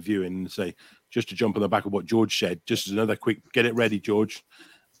testing and reviewing, and say just to jump on the back of what George said, just as another quick get it ready, George.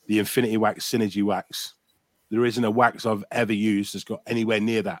 The Infinity Wax Synergy Wax. There isn't a wax I've ever used that's got anywhere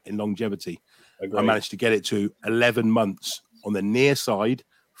near that in longevity. Agreed. I managed to get it to 11 months on the near side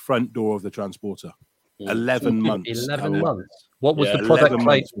front door of the transporter. 11 months. 11 months. What was the product?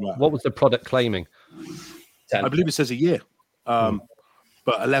 What was the product claiming? 10. I believe it says a year.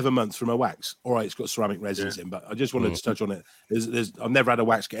 But 11 months from a wax. All right, it's got ceramic resins in, but I just wanted to touch on it. I've never had a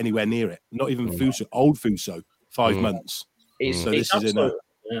wax get anywhere near it. Not even Fuso, old Fuso, 5 months.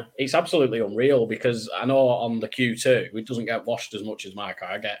 It's absolutely unreal, because I know on the Q2 it doesn't get washed as much as my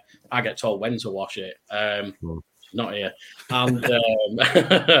car. I get told when to wash it. Not here, and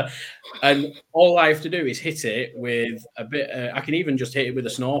and all I have to do is hit it with a bit. I can even just hit it with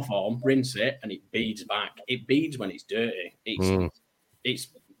a snow foam, rinse it, and it beads back. It beads when it's dirty.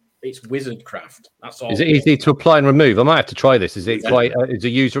 It's wizard craft. That's all. Is it easy to apply and remove? I might have to try this. Is it quite? Is the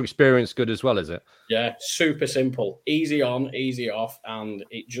user experience good as well? Is it? Yeah, super simple, easy on, easy off, and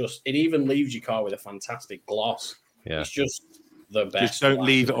it even leaves your car with a fantastic gloss. Yeah, it's just the best. Just don't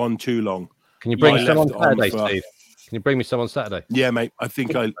leave it on too long. Can you bring some on Saturday, Steve? Can you bring me some on Saturday? Yeah, mate. I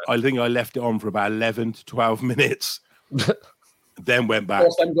think I left it on for about 11 to 12 minutes, then went back.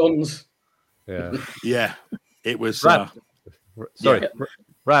 Force them guns. Yeah, yeah. It was. Sorry,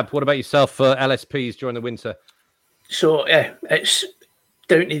 Rab. What about yourself for LSPs during the winter? So it's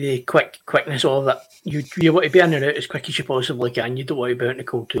down to the quickness of that. You want to be in and out as quick as you possibly can. You don't want to be out in the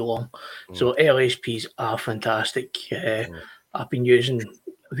cold too long. So LSPs are fantastic. I've been using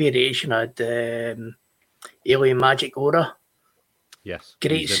variation at Alien Magic Aura. Yes,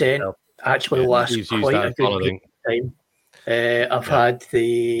 great scent. Actually lasts quite a good time. I've had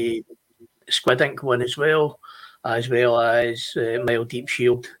the Squid Ink one as well as Mild Deep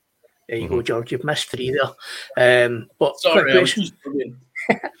Shield. There you go, George. You've missed 3 there. But sorry,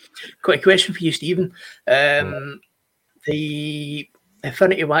 quick question for you, Stephen. The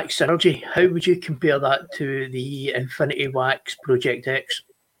Infinity Wax Synergy, how would you compare that to the Infinity Wax Project X?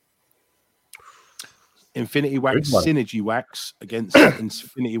 Infinity Wax Synergy Wax against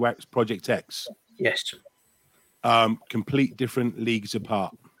Infinity Wax Project X. Yes. Complete different leagues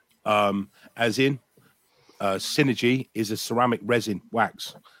apart. As in, Synergy is a ceramic resin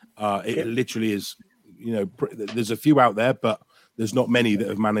wax. It literally is, there's a few out there, but there's not many that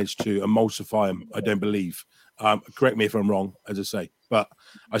have managed to emulsify them, I don't believe. Correct me if I'm wrong, as I say, but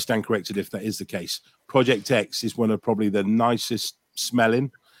I stand corrected if that is the case. Project X is one of probably the nicest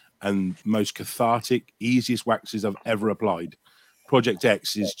smelling and most cathartic, easiest waxes I've ever applied. Project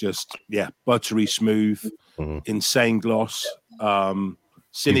X is just, buttery smooth, insane gloss.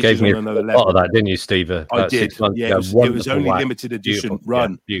 You gave me a lot of that, didn't you, Steve? I did. Yeah, it was only limited edition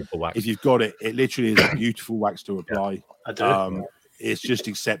run. Beautiful wax. If you've got it, it literally is a beautiful wax to apply. It's just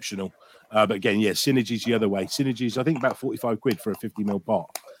exceptional. But again, Synergy's the other way. Synergy's, I think, about 45 quid for a 50 ml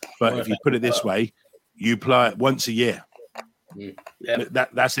pot. But if you put it this way, you apply it once a year.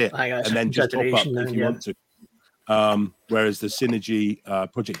 That's it. And then just top up if you want to. Whereas the Synergy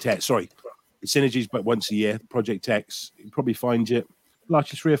Project X, Synergy's but once a year. Project X, you probably find it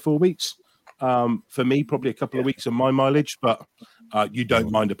lasts you 3 or 4 weeks. For me, probably a couple of weeks on my mileage, but you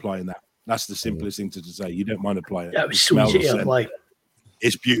don't mind applying that. That's the simplest thing to say. You don't mind applying it. That was so easy to apply.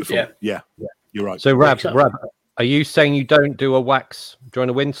 It's beautiful. Yeah, you're right. So, Rab, are you saying you don't do a wax during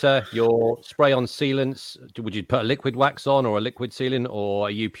the winter? Your spray on sealants, would you put a liquid wax on or a liquid sealant, or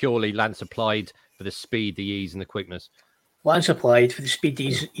are you purely lance applied for the speed, the ease, and the quickness? Lance applied for the speed,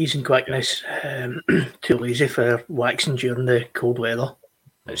 ease and quickness. Too lazy for waxing during the cold weather.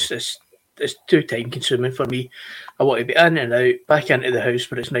 It's too time consuming for me. I want to be in and out, back into the house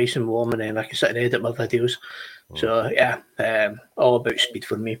where it's nice and warm, and then I can sit and edit my videos. So all about speed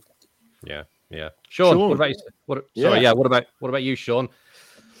for me. Yeah. Sean, what about you? What about you, Sean?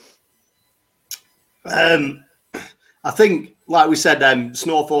 I think, like we said,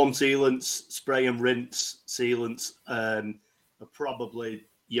 snow foam sealants, spray and rinse sealants are probably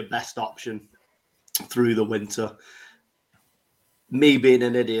your best option through the winter. me being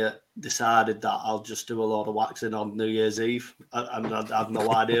an idiot, decided that I'll just do a lot of waxing on New Year's Eve. And I have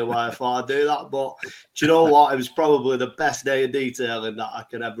no idea why I thought I'd do that. But do you know what? It was probably the best day of detailing that I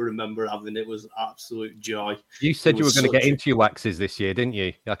can ever remember having. It was absolute joy. You said you were going to get into your waxes this year, didn't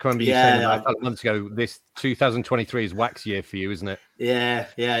you? I can remember you saying a couple of months ago, this 2023 is wax year for you, isn't it? Yeah,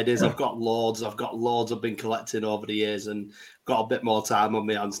 it is. I've got loads I've been collecting over the years and got a bit more time on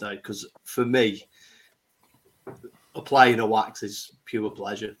my hands now because for me, applying a wax is pure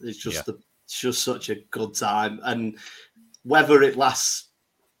pleasure. It's just it's just such a good time, and whether it lasts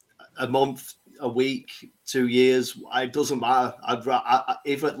a month, a week, 2 years, it doesn't matter.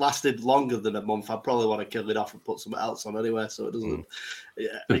 If it lasted longer than a month, I'd probably want to kill it off and put something else on anyway. So it doesn't.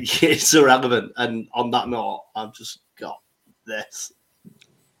 It's irrelevant. And on that note, I've just got this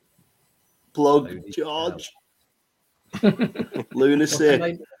plug, George.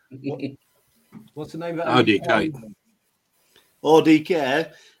 Lunacy. What's the name of it?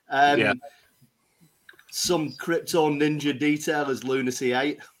 ODK. Some crypto ninja detailers, Lunacy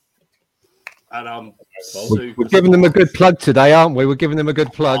 8. And we're giving them a good plug today, aren't we? We're giving them a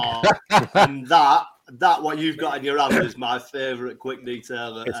good plug. And that what you've got in your hand is my favourite quick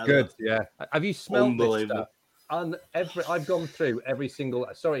detailer. It's good, yeah. Have you smelled this stuff? I've gone through every single.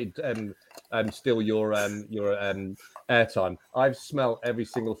 Sorry, steal your airtime. I've smelled every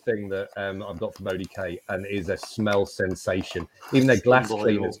single thing that I've got from ODK, and it is a smell sensation. Even their glass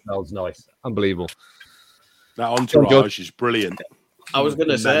cleaner smells nice. Unbelievable. That entourage is brilliant. I was going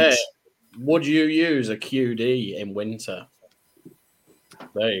to say, would you use a QD in winter?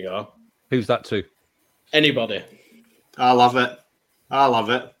 There you go. Who's that to? Anybody. I love it.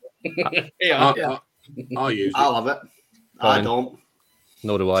 Yeah. I use it. I love it. Fine. I don't.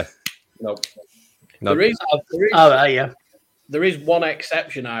 Nor do I. No. No. There is one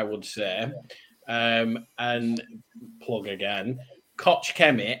exception, I would say, and plug again. Koch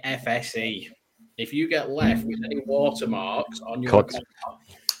Chemi FSE. If you get left with any watermarks on your car,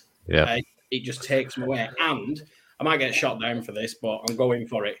 it just takes them away. And I might get shot down for this, but I'm going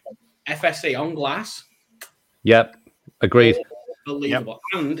for it. FSE on glass. Yep. Agreed. Unbelievable.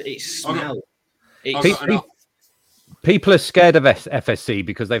 Yep. And it smells. People are scared of FSC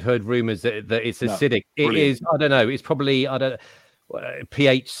because they've heard rumors that it's acidic. It is. I don't know. It's probably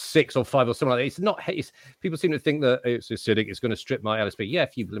pH 6 or 5 or something like that. It's not. People seem to think that it's acidic. It's going to strip my LSP. Yeah,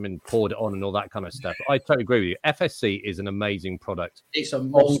 if you've poured it on and all that kind of stuff. I totally agree with you. FSC is an amazing product. It's a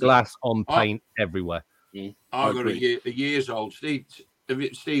on glass, on paint, everywhere. I got a years old. Steve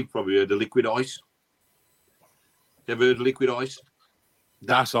probably heard of liquid ice. Ever heard of liquid ice?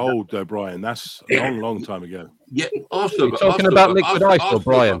 That's old, though, Brian. That's a long time ago. Yeah, also talking about liquid ice, or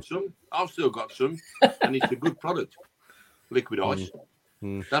Brian? I've still got some, and it's a good product. Liquid ice.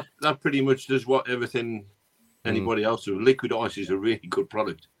 That pretty much does what everything anybody else does. Liquid ice is a really good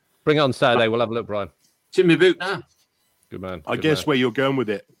product. Bring it on Saturday. We'll have a look, Brian. It's in my boot now. Good man. I guess where you're going with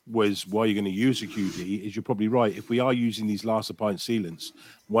it was why you're going to use a QD is you're probably right. If we are using these last applied sealants,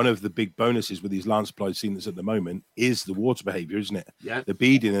 one of the big bonuses with these last applied sealants at the moment is the water behavior, isn't it? Yeah. The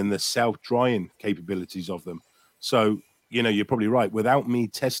beading and the self-drying capabilities of them. So, you're probably right. Without me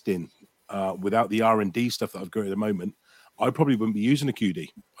testing, without the R&D stuff that I've got at the moment, I probably wouldn't be using a QD.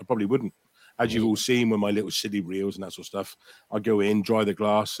 I probably wouldn't. As you've all seen with my little city reels and that sort of stuff, I go in, dry the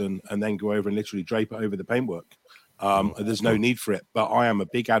glass, and then go over and literally drape it over the paintwork. There's no need for it, but I am a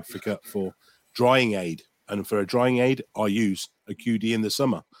big advocate for drying aid. And for a drying aid, I use a QD in the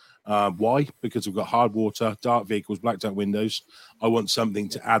summer. Why? Because we've got hard water, dark vehicles, blacked out windows. I want something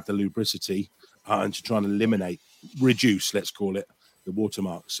to add the lubricity and to try and reduce, let's call it, the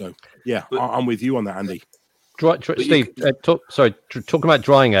watermark. So, yeah, I'm with you on that, Andy. Steve, talking about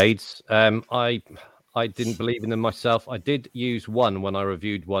drying aids, I didn't believe in them myself. I did use one when I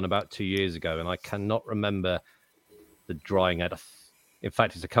reviewed one about 2 years ago, and I cannot remember the drying aid. In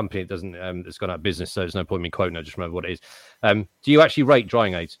fact, it's a company that doesn't that's gone out of business, so there's no point in me quoting. I just remember what it is. Do you actually rate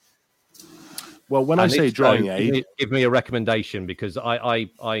drying aids? Well, when I say drying aid, give me a recommendation because I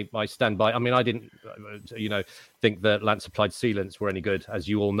stand by. I mean, I didn't, think that Lance applied sealants were any good, as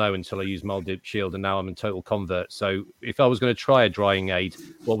you all know, until I used Mold Dip Shield, and now I'm a total convert. So, if I was going to try a drying aid,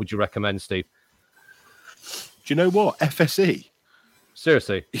 what would you recommend, Steve? Do you know what? FSE.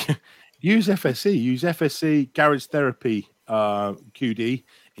 Seriously. Use FSE. Use FSE. Garage Therapy QD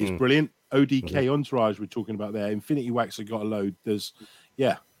is brilliant. ODK Entourage we're talking about there. Infinity Wax I got a load. There's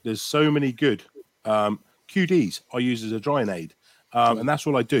so many good QDs I use as a drying aid. And that's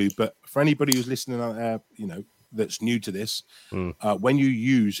all I do. But for anybody who's listening out there, that's new to this, when you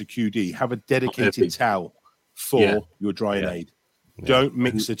use a QD, have a dedicated towel for your drying aid. Don't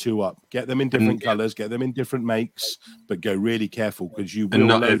mix the two up. Get them in different colors, get them in different makes, but go really careful because you will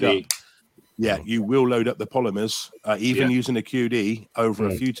load up. Yeah, you will load up the polymers, even using a QD over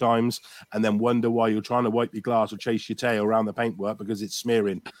a few times, and then wonder why you're trying to wipe your glass or chase your tail around the paintwork because it's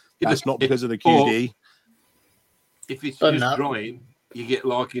smearing. That's not because of the QD. If it's just drying, you get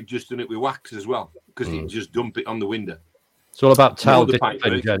like you've just done it with wax as well because you just dump it on the window. It's all about towel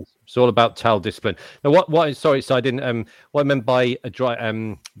discipline, gents. It's all about towel discipline. Now, what? Sorry, so I didn't. What I meant by a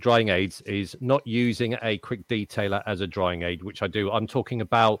drying aids is not using a quick detailer as a drying aid, which I do. I'm talking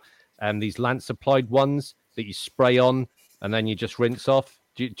about these lance applied ones that you spray on and then you just rinse off.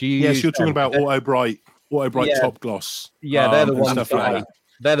 Do you? Yes, you're talking about Auto Bright Top Gloss. Yeah, they're the ones.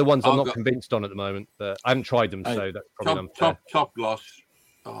 They're the ones I'm not convinced on at the moment. But I haven't tried them, so that's probably unfair. Top Gloss.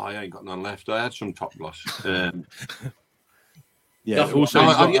 Oh, I ain't got none left. I had some Top Gloss. Yeah. Also,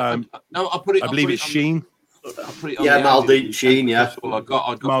 I'll put it. I believe it's Sheen. Maldite Sheen. Yeah, that's all I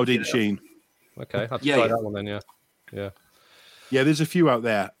got. Maldite Sheen. Okay, I'll try that one then. Yeah. There's a few out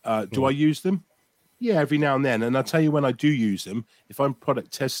there. Do I use them? Yeah, every now and then. And I'll tell you when I do use them. If I'm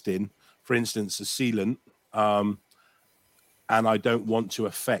product testing, for instance, a sealant, and I don't want to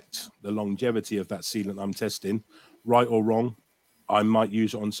affect the longevity of that sealant I'm testing, right or wrong, I might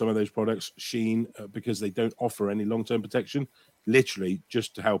use it on some of those products, Sheen, because they don't offer any long-term protection. Literally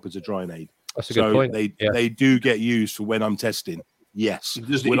just to help as a drying aid. That's a good point. They do get used for when I'm testing. Yes.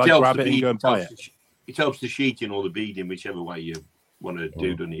 Will I grab it and go and buy it? It helps the sheeting or the beading, whichever way you want to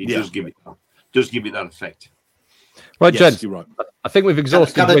do, doesn't it? It does give it that effect. Right, yes, Jed. You're right. I think we've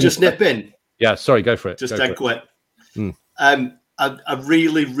exhausted. Can I just nip in? Yeah, sorry, go for it. Just dead quick. A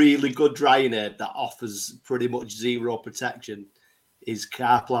really, really good drying aid that offers pretty much zero protection is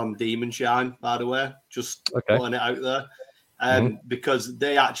Carplan Demon Shine, by the way. Just putting it out there. Because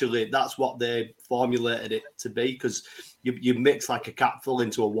that's what they formulated it to be, because you mix like a capful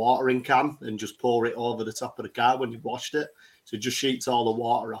into a watering can and just pour it over the top of the car when you've washed it. So it just sheets all the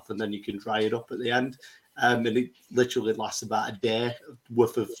water off and then you can dry it up at the end. And it literally lasts about a day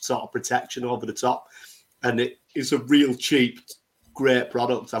worth of sort of protection over the top. And it is a real cheap, great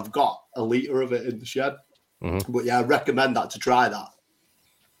product. I've got a litre of it in the shed. But yeah, I recommend that to try that.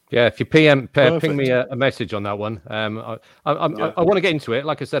 Yeah, if you ping me a message on that one. I want to get into it.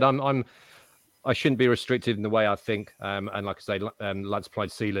 Like I said, I shouldn't be restricted in the way I think. And like I say, Lance applied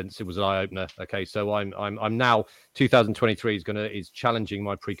sealants. It was an eye opener. Okay, so I'm now 2023 is challenging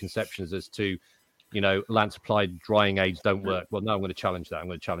my preconceptions as to, Lance applied drying aids don't work. Well, no, I'm going to challenge that. I'm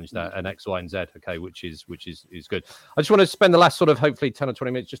going to challenge that and X, Y, and Z. Okay, which is good. I just want to spend the last sort of hopefully 10 or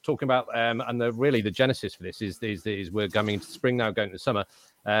 20 minutes just talking about and the genesis for this is we're coming into spring now, going to summer.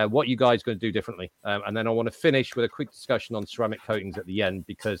 What you guys going to do differently, and then I want to finish with a quick discussion on ceramic coatings at the end,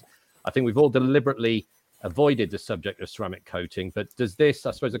 because I think we've all deliberately avoided the subject of ceramic coating. But I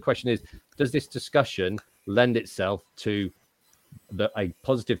suppose the question is, does this discussion lend itself to a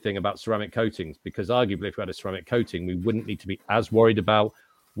positive thing about ceramic coatings? Because arguably, if we had a ceramic coating, we wouldn't need to be as worried about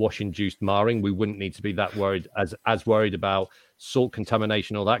wash-induced marring. We wouldn't need to be that worried as worried about salt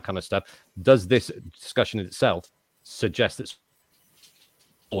contamination, all that kind of stuff. Does this discussion in itself suggest that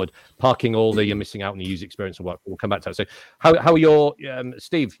parking all the you're missing out on the user experience and work? We'll come back to that. So how are your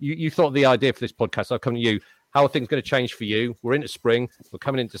Steve, you thought of the idea for this podcast. I'll come to you. How are things going to change for you? We're into spring, we're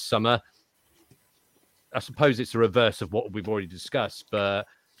coming into summer. I suppose it's a reverse of what we've already discussed, but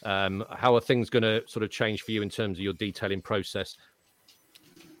how are things going to sort of change for you in terms of your detailing process?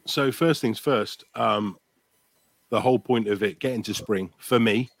 So first things first, the whole point of it getting to spring for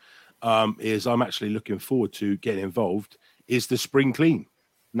me is I'm actually looking forward to getting involved is the spring clean.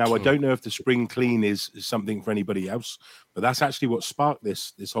 Now, I don't know if the spring clean is something for anybody else, but that's actually what sparked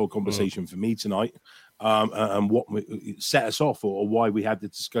this whole conversation for me tonight, and what set us off, or why we had the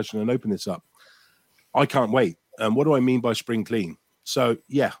discussion and opened this up. I can't wait. And what do I mean by spring clean? So,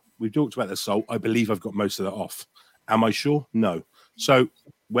 yeah, we've talked about the salt. I believe I've got most of that off. Am I sure? No. So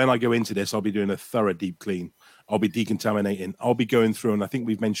when I go into this, I'll be doing a thorough deep clean. I'll be decontaminating. I'll be going through, and I think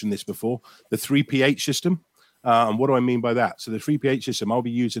we've mentioned this before, the 3 pH system. And what do I mean by that? So the 3 pH system, I'll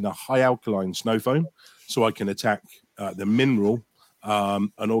be using a high alkaline snow foam so I can attack the mineral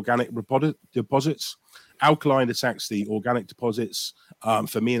and organic deposits. Alkaline attacks the organic deposits.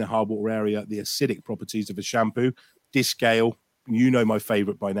 For me in a hard water area, the acidic properties of a shampoo. Discale, my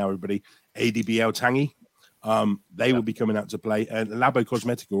favorite by now, everybody, ADBL Tangy. They will be coming out to play. And Labo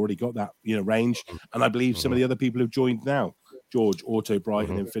Cosmetic already got that range. And I believe some of the other people have joined now. George, Auto Bright,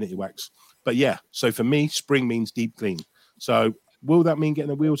 and Infinity Wax. But yeah, so for me, spring means deep clean. So will that mean getting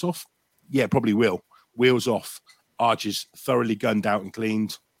the wheels off? Yeah, probably will. Wheels off, arches thoroughly gunned out and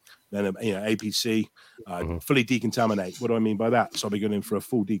cleaned. then APC, fully decontaminate. What do I mean by that? So I'll be going in for a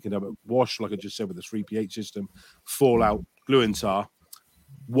full decontaminate wash, like I just said, with the 3 pH system, fallout, glue and tar.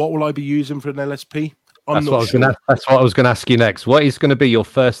 What will I be using for an LSP? That's what I was going to ask you next. What is going to be your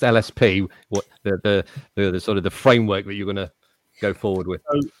first LSP? What the sort of the framework that you're going to go forward with?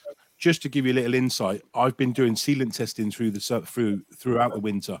 So, just to give you a little insight, I've been doing sealant testing throughout the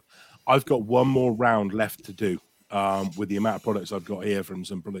winter. I've got one more round left to do with the amount of products I've got here from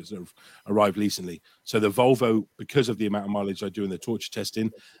some products that have arrived recently. So the Volvo, because of the amount of mileage I do in the torture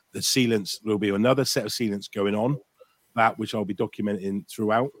testing, the sealants, there'll be another set of sealants going on, that which I'll be documenting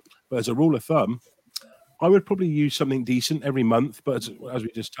throughout. But as a rule of thumb, I would probably use something decent every month. But as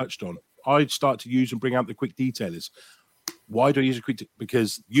we just touched on, I'd start to use and bring out the quick detailers. Why do I use a quick?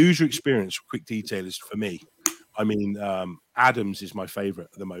 Because user experience quick detailers for me. I mean, Adams is my favorite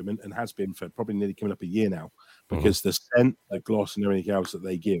at the moment and has been for probably nearly coming up a year now, because the scent, the gloss, and everything else that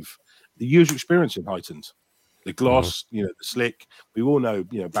they give, the user experience is heightened. The gloss, the slick. We all know,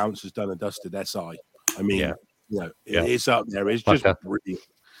 Bounce has done and dusted SI. I mean, it's up there. It's just brilliant.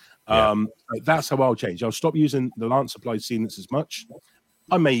 That's how I'll change. I'll stop using the Lance applied sealants as much.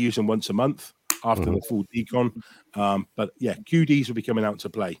 I may use them once a month after the full decon. But QDs will be coming out to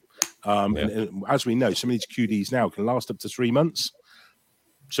play. And as we know, some of these QDs now can last up to 3 months.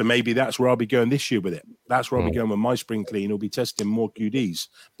 So maybe that's where I'll be going this year with it. That's where I'll be going with my spring clean. We'll be testing more QDs.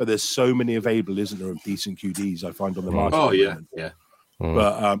 But there's so many available, isn't there, of decent QDs I find on the market. Oh, yeah.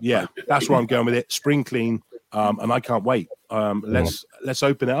 But that's where I'm going with it. Spring clean. And I can't wait. Let's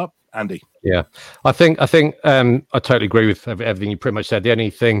open it up, Andy. Yeah, I think I totally agree with everything you pretty much said. The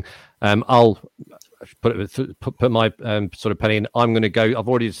only thing I'll put my sort of penny in. I'm going to go. I've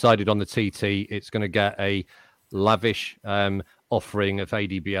already decided on the TT. It's going to get a lavish offering of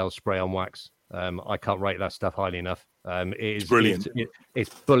ADBL spray on wax. I can't rate that stuff highly enough. It's brilliant. It's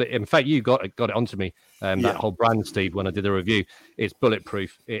bullet. In fact, you got it onto me. That whole brand, Steve, when I did the review, it's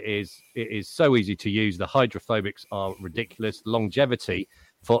bulletproof. It is so easy to use. The hydrophobics are ridiculous. Longevity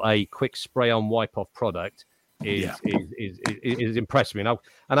for a quick spray on wipe off product is impressed me. And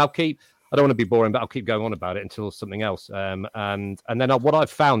I'll keep. I don't want to be boring, but I'll keep going on about it until something else. And then what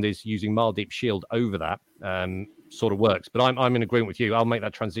I've found is using Mild Deep Shield over that sort of works. But I'm in agreement with you. I'll make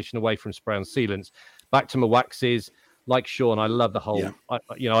that transition away from spray on sealants back to my waxes. Like Sean, I love the whole.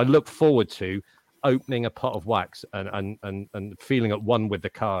 I look forward to opening a pot of wax and feeling at one with the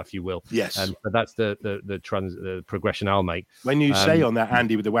car, if you will. Yes. But that's the progression I'll make. When you say on that,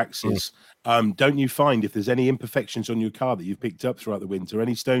 Andy, with the waxes, don't you find if there's any imperfections on your car that you've picked up throughout the winter,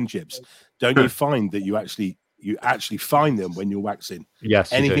 any stone chips, don't you find that you actually find them when you're waxing?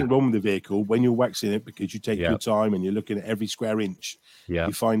 Yes. Anything wrong with the vehicle when you're waxing it, because you take your time and you're looking at every square inch. Yeah.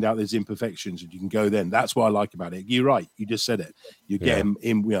 You find out there's imperfections and you can go then. That's what I like about it. You're right. You just said it. You get them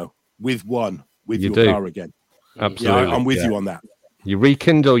in, with your car again. Absolutely. Yeah, I'm with you on that. You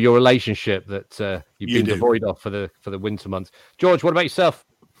rekindle your relationship that you've been devoid of for the winter months. George, what about yourself?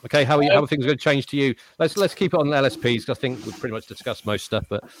 Okay, how are things going to change to you? Let's keep it on LSPs, because I think we've pretty much discussed most stuff.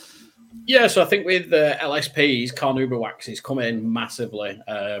 But so I think with the LSPs, Carnauba waxes come in massively.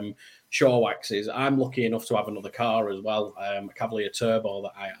 Shore waxes. I'm lucky enough to have another car as well, a Cavalier Turbo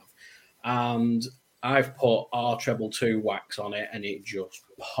that I have, and I've put R treble 2 wax on it, and it just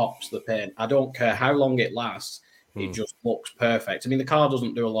pops the paint. I don't care how long it lasts; it just looks perfect. I mean, the car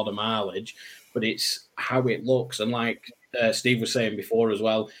doesn't do a lot of mileage, but it's how it looks. And like Steve was saying before as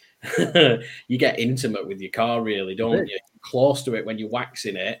well, you get intimate with your car, really, don't you? Close to it when you're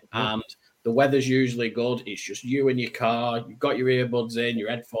waxing it, and the weather's usually good. It's just you and your car. You've got your earbuds in,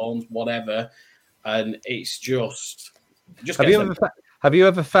 your headphones, whatever, and it's just. Have you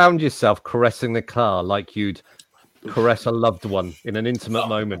ever found yourself caressing the car like you'd caress a loved one in an intimate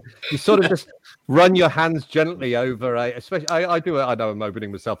moment? You sort of just run your hands gently over especially I do it. I know I'm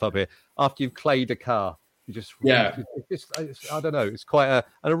opening myself up here. After you've clayed a car, you just I don't know. It's quite an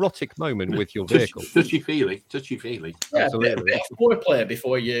erotic moment with your vehicle. Touchy-feely. Yeah, absolutely. Foreplay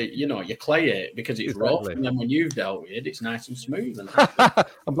before you clay it, because it's rough, and then when you've dealt with it, it's nice and smooth.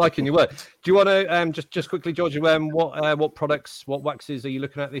 I'm liking your work. Do you want to just quickly, George? What products, what waxes are you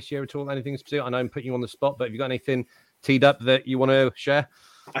looking at this year at all? Anything specific? I know I'm putting you on the spot, but have you got anything teed up that you want to share?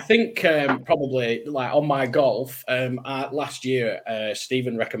 I think probably like on my Golf last year,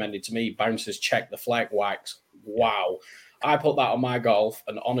 Stephen recommended to me Bouncer's Check the Fleck wax. Wow. I put that on my Golf,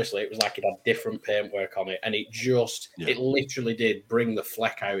 and honestly, it was like it had different paintwork on it, and it literally did bring the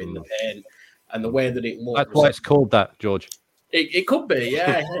fleck out in the paint, and the way that it looked. That's why it's called that, George. It could be,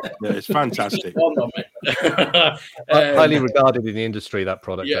 yeah. Yeah, it's fantastic. Highly regarded in the industry, that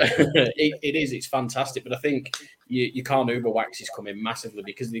product. Yeah, it is. It's fantastic. But I think your carnauba waxes come in massively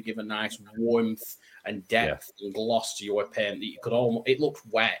because they give a nice warmth and depth and gloss to your paint that you could almost. It looks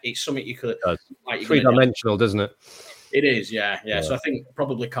wet. It's something you could like. Three-dimensional, doesn't it? It is, yeah. So I think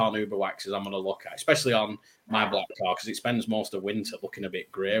probably carnauba waxes I'm going to look at, especially on my black car because it spends most of winter looking a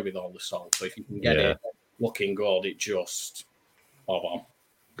bit grey with all the salt. So if you can get it looking good, it just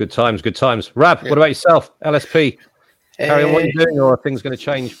Good times. Rab, what about yourself? LSP, carry on what you're doing, or are things going to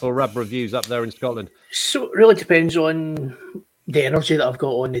change for Rab reviews up there in Scotland? So it really depends on the energy that I've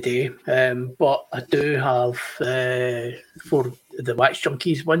got on the day. But I do have for the Wax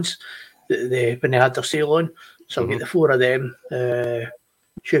Junkies ones, when they had their sale on. So I'll get the 4 of them,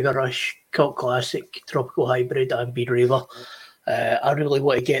 Sugar Rush, Cult Classic, Tropical Hybrid and Bead Raver. I really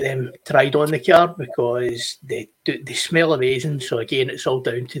want to get them tried on the car because they smell amazing. So again, it's all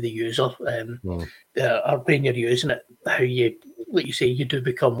down to the user. Or when you're using it, how you, like you say, you do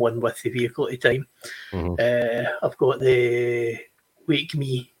become one with the vehicle at the time. I've got the Wake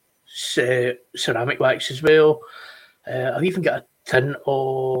Me ceramic wax as well. I've even got a tin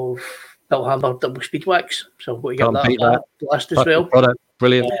of Bill Hammer double speed wax, so I'm going to get that blast as well. Product.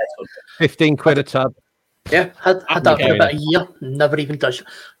 Brilliant. 15 quid a tub. Yeah, had that for about a year, never even touched it.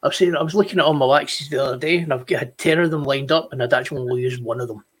 I was looking at all my waxes the other day, and I've had 10 of them lined up, and I'd actually only used one of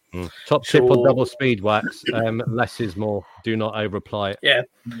them. Top tip on double speed wax: less is more. Do not over apply it. Yeah,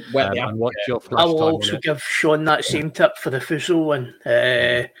 and watch your flash I will time also give Sean that same tip for the Fuso one.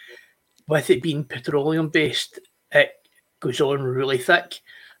 With it being petroleum based, it goes on really thick,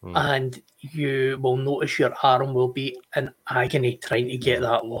 and you will notice your arm will be in agony trying to get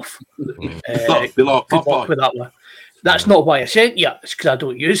that off. Good luck with that one. That's not why I sent you. It's because I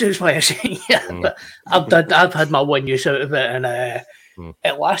don't use it. It's why I sent you. But I've had my one use out of it, and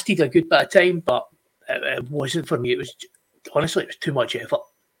it lasted a good bit of time, but it wasn't for me. It was honestly, it was too much effort.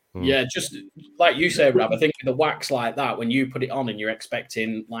 Yeah, just like you say, Rab, I think the wax like that, when you put it on and you're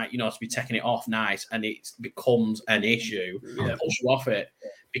expecting, like, to be taking it off nice and it becomes an issue, it pulls you off it.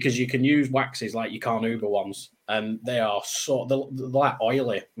 Because you can use waxes like your carnauba ones, and they are they're like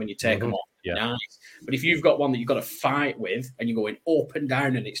oily when you take them off. Nice. But if you've got one that you've got to fight with and you're going up and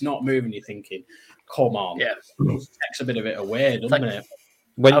down and it's not moving, you're thinking, come on. Yeah. It takes a bit of it away, doesn't it?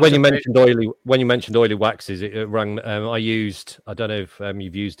 When you mentioned oily waxes, it rang. I used. I don't know if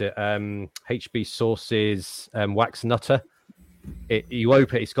you've used it. HB Sources Wax Nutter. You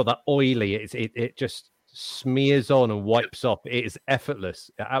open it. It's got that oily. It just smears on and wipes off. It is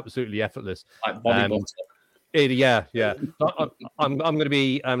effortless. Absolutely effortless. Like body butter. Yeah. I'm going to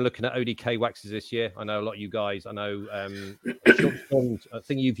be looking at ODK waxes this year. I know a lot of you guys. I know. Sean, I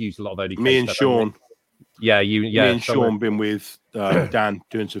think you've used a lot of ODK. Me and Sean. Yeah, Me and Sean been with Dan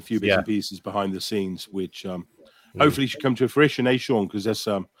doing some few bits and pieces behind the scenes, which hopefully should come to fruition, Sean? Because there's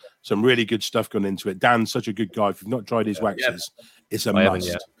some really good stuff going into it. Dan's such a good guy. If you've not tried his waxes, it's a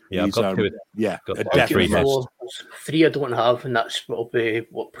must. Yeah, I've got two. Definitely must. 3 I don't have, and that's probably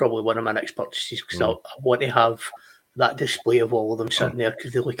one of my next purchases because I want to have that display of all of them sitting there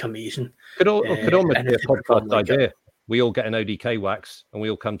because they look amazing. Could almost be a podcast idea. We all get an ODK wax and we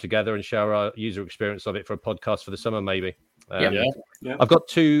all come together and share our user experience of it for a podcast for the summer, maybe. I've got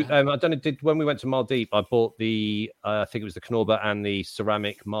 2. I don't know. When we went to Maldeep, I bought the I think it was the Knorber and the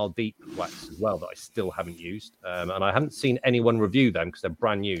ceramic Maldeep wax as well that I still haven't used, and I haven't seen anyone review them because they're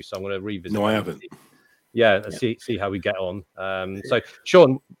brand new. So I'm going to revisit. No, I haven't. See how we get on. So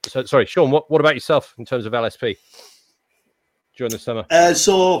Sean, what about yourself in terms of LSP during the summer?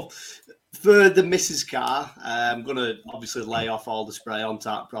 So for the Mrs. car, I'm going to obviously lay off all the spray on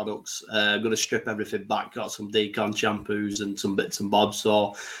tap products. I'm going to strip everything back, got some decon shampoos and some bits and bobs.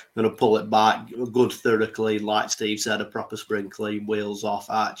 So I'm going to pull it back, a good thorough clean, like Steve said, a proper spring clean, wheels off,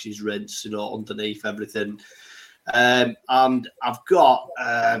 arches, rinse, underneath everything. And I've got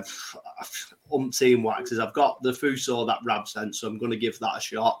umpteen waxes. I've got the Fuso that Rab sent, so I'm going to give that a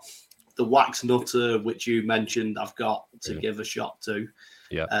shot. The Wax Nutter, which you mentioned, I've got to give a shot to.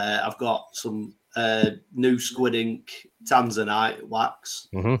 Yeah, I've got some new Squid Ink Tanzanite wax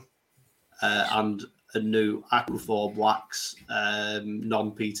and a new Aquaform wax,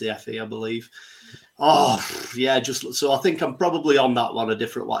 non-PTFE, I believe. Oh, yeah, so I think I'm probably on that one, a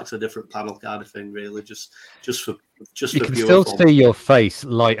different wax, a different panel kind of thing, really, just for you can still see your face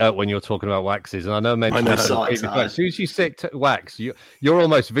light up when you're talking about waxes, and I know maybe as soon as you sit to wax, you're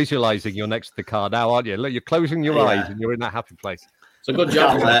almost visualizing you're next to the car now, aren't you? Look, you're closing your eyes and you're in that happy place. It's a good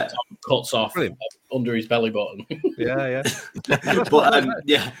job that Tom cuts off under his belly button. Yeah. But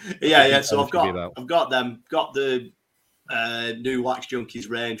So I've got them. Got the new Wax Junkies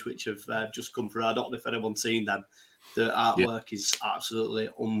range, which have just come through. I don't know if anyone's seen them. The artwork is absolutely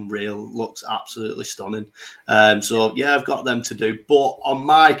unreal. Looks absolutely stunning. So yeah, I've got them to do. But on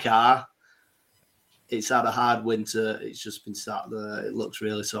my car, it's had a hard winter. It's just been sat there. It looks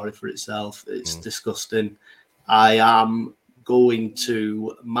really sorry for itself. It's disgusting. I am going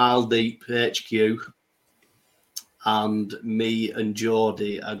to Mile Deep HQ, and me and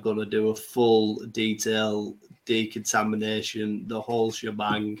Geordie are going to do a full detail decontamination, the whole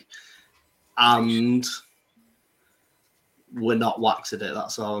shebang, and we're not waxing it.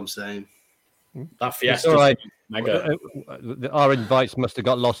 That's all I'm saying. That Fiesta, all right. Mega. Our invites must have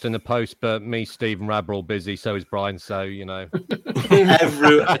got lost in the post, but me, Steve, and Rab are all busy. So is Brian. So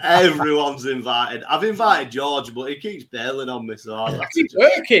Everyone's invited. I've invited George, but he keeps bailing on me. So It's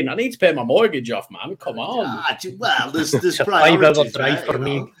working. I need to pay my mortgage off, man. Come on. Well, there's It's a priorities. 5 hour drive for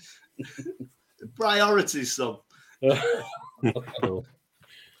me. Priorities, son. Cool.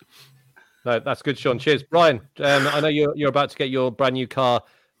 No, that's good, Sean. Cheers, Brian. I know you're about to get your brand new car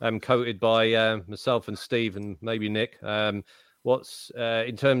coated by myself and Steve and maybe Nick. What's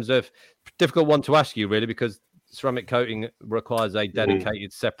in terms of difficult one to ask you, really, because ceramic coating requires a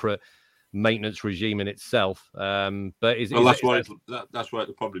dedicated, separate maintenance regime in itself. But that's what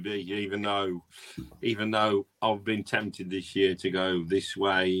it'll probably be. Even though I've been tempted this year to go this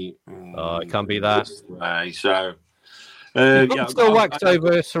way, it can't be that way. So still waxed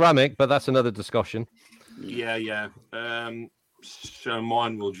over ceramic, but that's another discussion. Yeah. So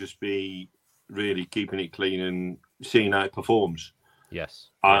mine will just be really keeping it clean and seeing how it performs. Yes.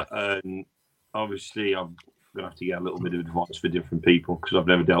 And obviously, I'm going to have to get a little bit of advice for different people because I've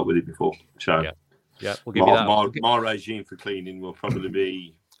never dealt with it before. So yeah, we'll give you that. My regime for cleaning will probably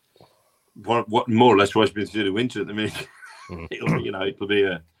be what more or less what's been through the winter at the minute. It'll be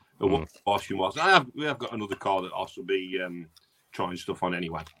a washing whilst we have got another car that also be trying stuff on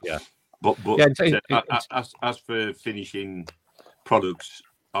anyway. Yeah. But as for finishing products,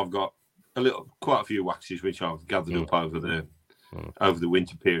 I've got quite a few waxes which I've gathered up over the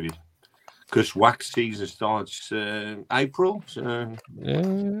winter period because wax season starts April. So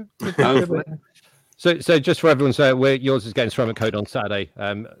hopefully. So just for everyone, yours is getting ceramic coat on Saturday.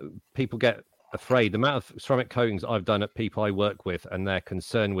 People get afraid. The amount of ceramic coatings I've done at people I work with, and they're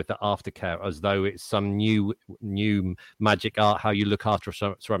concerned with the aftercare as though it's some new magic art how you look after a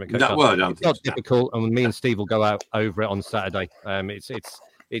ceramic coat. It's not difficult, and me and Steve will go out over it on Saturday. It's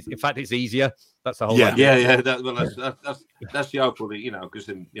in fact it's easier. That's the whole idea. Yeah. That's the hope, because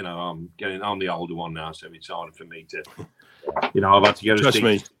I'm the older one now, so it's harder for me to. I've had to go to Trust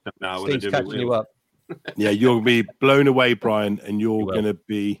me. Now Steve's catching you up. Yeah, you'll be blown away, Brian, and you're going to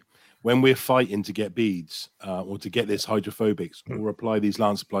be. When we're fighting to get beads or to get this hydrophobics or apply these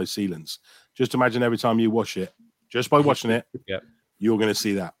land supply sealants, just imagine every time you wash it, just by washing it, you're going to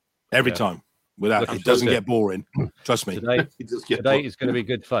see that every time. It doesn't get boring. Trust me. Today is going to be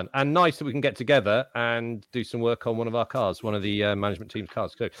good fun and nice that we can get together and do some work on one of our cars, one of the management team's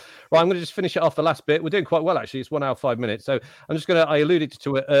cars. So, right, I'm going to just finish it off the last bit. We're doing quite well, actually. It's 1 hour, 5 minutes. So I alluded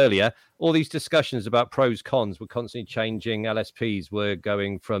to it earlier. All these discussions about pros, cons, we're constantly changing LSPs. We're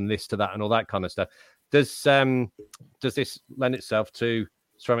going from this to that and all that kind of stuff. Does this lend itself to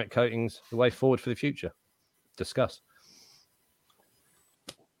ceramic coatings the way forward for the future? Discuss.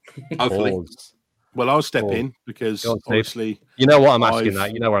 Hopefully. Well, I'll step in because obviously you know what I'm asking.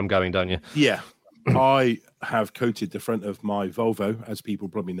 That you know where I'm going, don't you? Yeah, I have coated the front of my Volvo, as people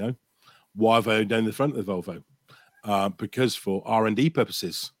probably know. Why have I done the front of the Volvo? Because for R&D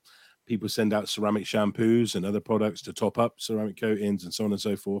purposes, people send out ceramic shampoos and other products to top up ceramic coatings and so on and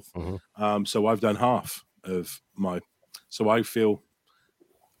so forth. So I've done half of my. So I feel,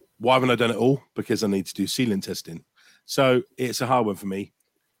 why haven't I done it all? Because I need to do sealant testing. So it's a hard one for me.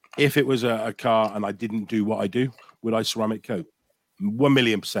 If it was a car and I didn't do what I do, would I ceramic coat?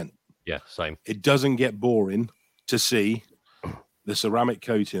 1,000,000%. Yeah, same. It doesn't get boring to see the ceramic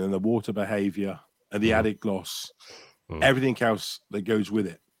coating and the water behavior and the added gloss, everything else that goes with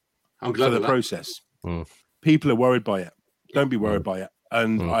it. I'm glad for the process. People are worried by it. Don't be worried by it.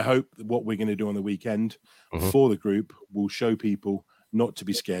 And I hope that what we're going to do on the weekend for the group will show people not to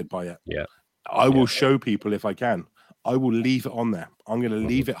be scared by it. Yeah. I will show people if I can. I will leave it on there. I'm going to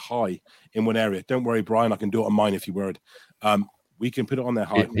leave it high in one area. Don't worry, Brian. I can do it on mine if you're worried. We can put it on there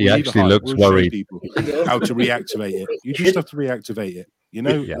high. He actually looks worried. People how to reactivate it. You just have to reactivate it.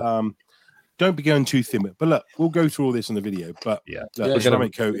 Don't be going too thin. But look, we'll go through all this in the video. But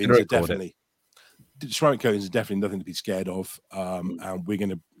ceramic coatings are definitely nothing to be scared of. And we're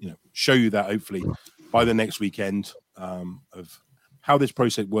going to show you that hopefully by the next weekend of how this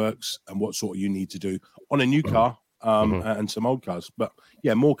process works and what sort of you need to do on a new car and some old cars. But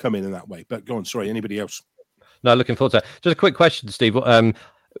yeah, more coming in that way. But go on, sorry, anybody else? No, looking forward to that. Just a quick question, Steve.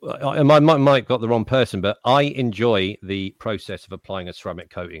 I might got the wrong person, but I enjoy the process of applying a ceramic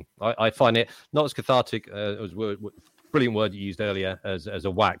coating. I find it not as cathartic as brilliant word you used earlier as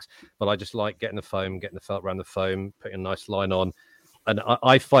a wax, but I just like getting the felt around the foam, putting a nice line on, and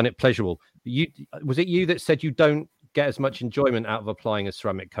I find it pleasurable. Was it you that said you don't get as much enjoyment out of applying a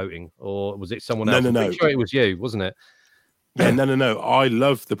ceramic coating, or was it someone else? No. I'm sure it was you, wasn't it? Yeah, no. I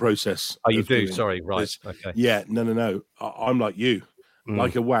love the process. Oh, you do? Sorry, right. Okay. Yeah, no. I'm like you.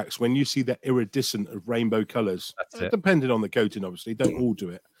 Like a wax, when you see that iridescent of rainbow colours, depending on the coating, obviously, don't all do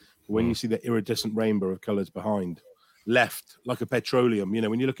it. But when you see that iridescent rainbow of colours behind, left like a petroleum,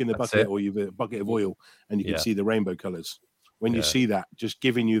 when you look in the bucket or you've a bucket of oil and you can see the rainbow colours. When you see that, just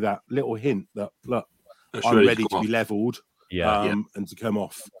giving you that little hint that look, I'm ready to be levelled and to come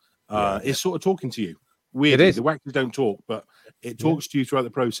off. It's sort of talking to you. Weirdly, the waxes don't talk, but it talks to you throughout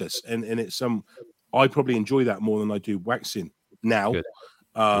the process, and it's I probably enjoy that more than I do waxing now.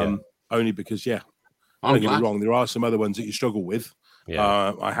 Only because don't get me wrong, there are some other ones that you struggle with.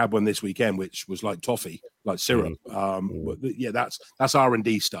 I had one this weekend which was like toffee, like syrup. But that's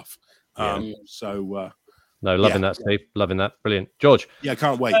R&D stuff. So loving that, Steve, loving that. Brilliant. George? I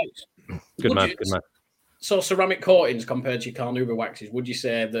can't wait. Good man. So ceramic coatings compared to your Carnauba waxes, would you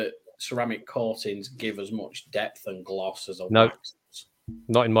say that ceramic coatings give as much depth and gloss as a wax?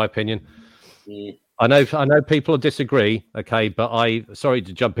 Not in my opinion. I know people disagree, okay, but sorry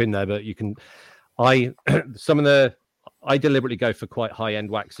to jump in there, but I deliberately go for quite high-end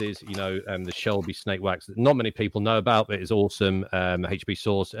waxes, the Shelby snake wax that not many people know about, but it's awesome, HB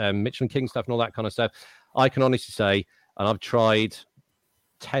Source, Michelin King stuff and all that kind of stuff. I can honestly say, and I've tried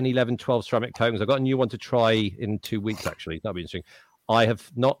 10, 11, 12 ceramic coatings. I've got a new one to try in 2 weeks, actually. That'll be interesting. I have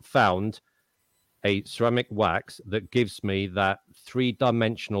not found a ceramic wax that gives me that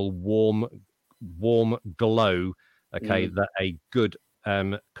three-dimensional warm glow, okay, that a good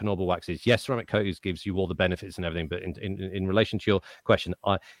Carnauba wax is. Yes, ceramic coatings gives you all the benefits and everything, but in relation to your question,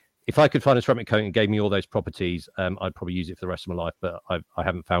 if I could find a ceramic coating that gave me all those properties, I'd probably use it for the rest of my life, but I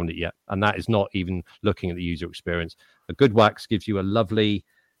haven't found it yet. And that is not even looking at the user experience. A good wax gives you a lovely,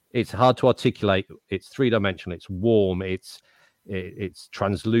 it's hard to articulate, it's three-dimensional, it's warm, it's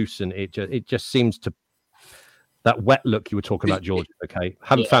translucent, it just seems to, that wet look you were talking about, George, okay?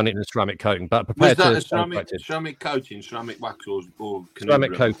 Haven't found it in a ceramic coating, but prepared to... Was that a ceramic coating, ceramic wax or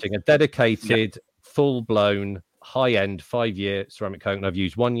ceramic coating, a dedicated, full-blown, high-end 5-year ceramic coating. I've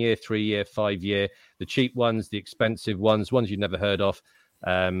used 1 year, 3 year, 5 year, the cheap ones, the expensive ones you've never heard of.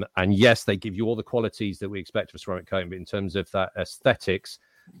 And yes, they give you all the qualities that we expect of a ceramic coating, but in terms of that aesthetics,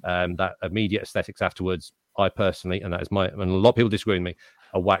 that immediate aesthetics afterwards, I personally, and and a lot of people disagree with me,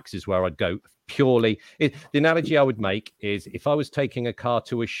 a wax is where I'd go purely. The analogy I would make is if I was taking a car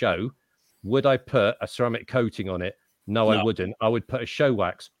to a show, would I put a ceramic coating on it? No, I wouldn't. I would put a show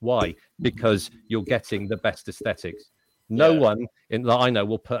wax. Why? Because you're getting the best aesthetics. No one that I know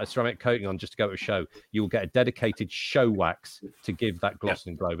will put a ceramic coating on just to go to a show. You will get a dedicated show wax to give that gloss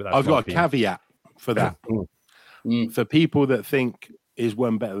and glow. But that's I've got a caveat for that. For people that think is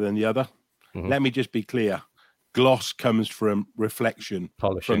one better than the other, let me just be clear. Gloss comes from reflection,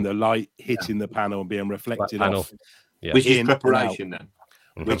 polishing, from the light hitting the panel and being reflected off. Which is preparation then.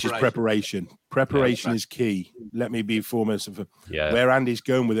 Which is preparation. Preparation is key. Let me be foremost of where Andy's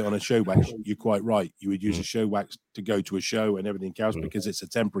going with it on a show wax. You're quite right. You would use a show wax to go to a show and everything else because it's a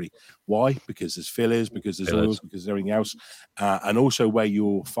temporary. Why? Because there's fillers, because there's oils, because there's everything else. And also where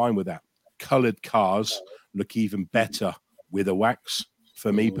you'll find with that, coloured cars look even better with a wax.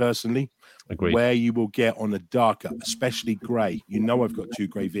 For me personally, agreed. Where you will get on a darker, especially grey. I've got 2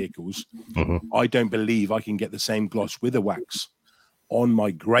 grey vehicles. I don't believe I can get the same gloss with a wax on my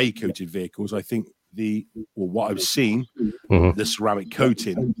grey coated vehicles. I think what I've seen, the ceramic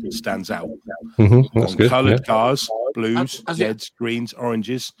coating stands out. On coloured cars, blues, reds, greens,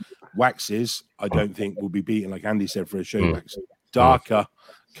 oranges, waxes, I don't think will be beaten, like Andy said, for a show wax. Darker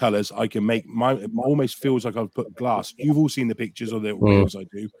colours, I can make mine. It almost feels like I've put glass. You've all seen the pictures of the wheels I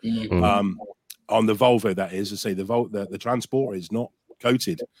do. On the Volvo, that is to say, the Transporter is not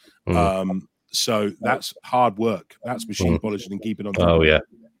coated. So that's hard work. That's machine polishing and keeping on top. Oh, yeah.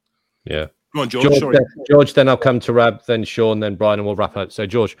 Come on, George. Sorry. George, then I'll come to Rab, then Sean, then Brian, and we'll wrap up. So,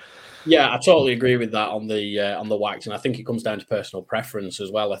 George. Yeah, I totally agree with that on the wax, and I think it comes down to personal preference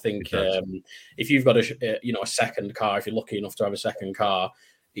as well. I think if you've got a second car, if you're lucky enough to have a second car,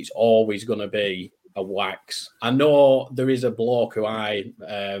 it's always going to be a wax. I know there is a bloke who I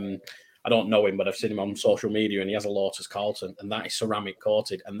don't know him, but I've seen him on social media, and he has a Lotus Carlton, and that is ceramic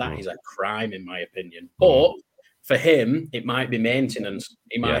coated, and that is a crime in my opinion. But For him, it might be maintenance.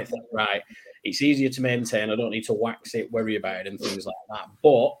 He might think, right, it's easier to maintain. I don't need to wax it, worry about it, and things like that.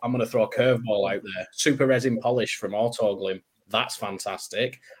 But I'm going to throw a curveball out there. Super resin polish from Autoglim. That's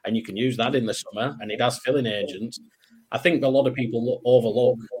fantastic. And you can use that in the summer, and it has filling agents. I think a lot of people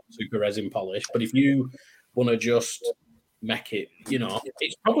overlook super resin polish, but if you want to just make it,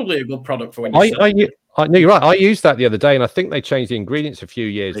 it's probably a good product for when you No, you're right. I used that the other day, and I think they changed the ingredients a few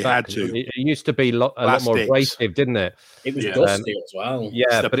years back. Had to. It used to be a lot more abrasive, didn't it? It was dusty as well.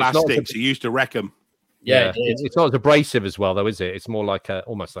 Yeah, but plastics. You used to wreck them. Yeah, it's not as abrasive as well, though, is it? It's more like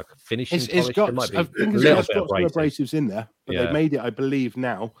almost like a finishing polish. It's got some abrasives in there, but they made it, I believe,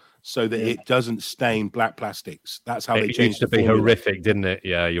 now so that it doesn't stain black plastics. That's how they changed it. Used to be horrific, didn't it?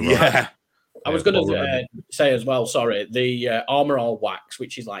 Yeah, you're right. Yeah. I was going to say as well, sorry, the Armour All wax,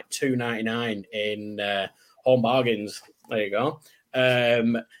 which is like $2.99 in Home Bargains. There you go.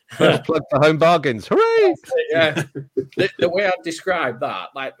 Plug for Home Bargains. Hooray! Yeah. the way I'd describe that,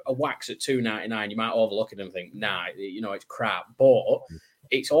 like a wax at $2.99, you might overlook it and think, nah, it's crap. But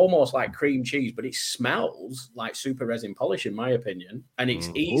it's almost like cream cheese, but it smells like super resin polish, in my opinion. And it's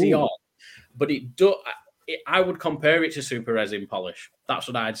easy on, but I would compare it to super resin polish. That's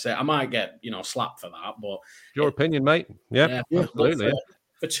what I'd say. I might get, slapped for that, but your opinion, mate. Yeah, absolutely.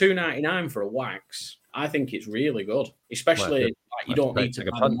 For $2.99 for a wax, I think it's really good. Especially you don't need to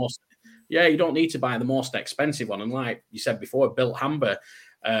buy the most. Yeah, you don't need to buy the most expensive one. And like you said before, Bilt Hamber,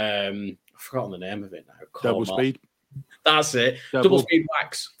 I've forgotten the name of it now. Double speed. That's it. Double speed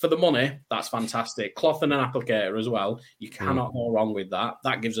wax for the money. That's fantastic. Cloth and an applicator as well. You cannot go wrong with that.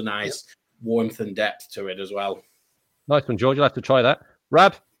 That gives a nice warmth and depth to it as well. Nice one, George. You'll have to try that.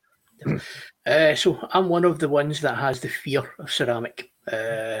 Rab? So I'm one of the ones that has the fear of ceramic.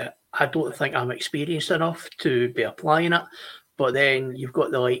 I don't think I'm experienced enough to be applying it. But then you've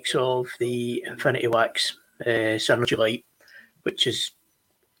got the likes of the Infinity Wax Synergy Light, which is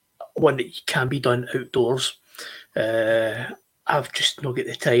one that can be done outdoors. I've just not got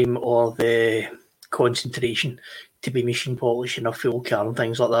the time or the concentration to be machine polishing a full car and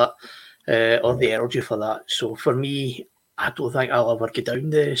things like that, or the energy for that. So for me, I don't think I'll ever get down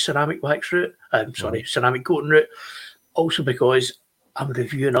the ceramic wax route. Ceramic coating route. Also because I'm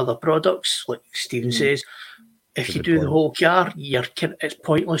reviewing other products, like Stephen says. If you do the whole car, it's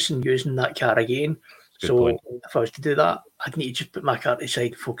pointless in using that car again. So if I was to do that, I'd need to just put my car to the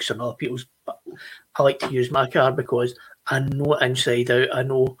side and focus on other people's. But I like to use my car because I know it inside out. I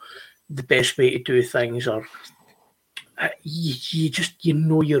know the best way to do things, or you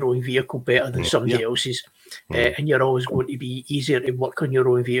know your own vehicle better than somebody else's. And you're always going to be easier to work on your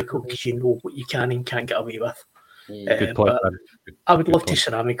own vehicle because you know what you can and can't get away with. Good point. I would love to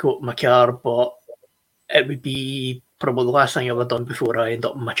ceramic coat my car, but it would be probably the last thing I've ever done before I end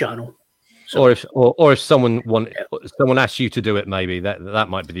up on my channel. So, or if someone asks you to do it, maybe that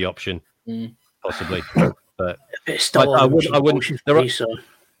might be the option, possibly. But I wouldn't.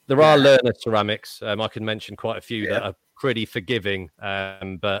 There are learner ceramics. I can mention quite a few that are pretty forgiving.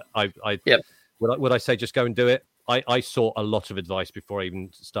 But would I say just go and do it? I sought a lot of advice before I even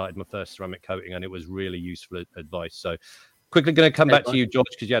started my first ceramic coating, and it was really useful advice. So quickly going to come back to you, George,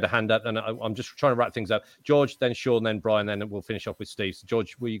 because you had a hand up, and I'm just trying to wrap things up. George, then Sean, then Brian, then we'll finish off with Steve. So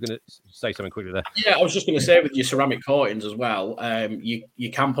George, were you going to say something quickly there? Yeah, I was just going to say with your ceramic coatings as well,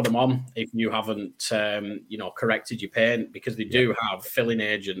 you can put them on if you haven't, corrected your paint, because they do have filling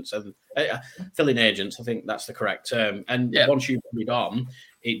agents. And filling agents, I think that's the correct term. And once you put it on,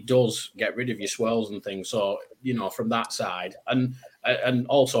 it does get rid of your swirls and things. So, from that side. And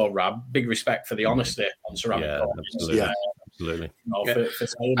also, Rab, big respect for the honesty on ceramic coatings. Absolutely.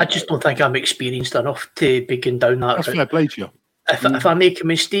 I just don't think I'm experienced enough to be going down that route. That's fair play to you. If I make a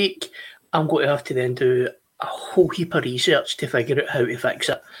mistake, I'm going to have to then do a whole heap of research to figure out how to fix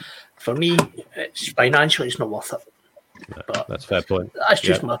it. For me, it's financially, it's not worth it. No, but that's a fair point. That's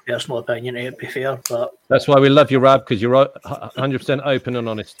just my personal opinion, to be fair. But that's why we love you, Rab, because you're 100% open and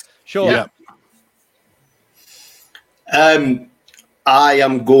honest. Sure. Yeah. I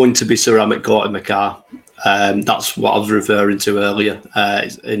am going to be ceramic coating my car. That's what I was referring to earlier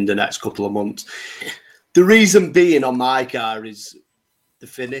in the next couple of months. The reason being on my car is the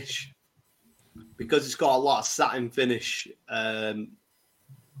finish, because it's got a lot of satin finish on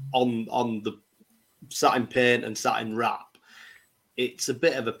the satin paint and satin wrap. It's a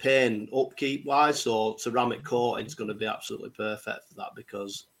bit of a pain upkeep wise, so ceramic coating is going to be absolutely perfect for that,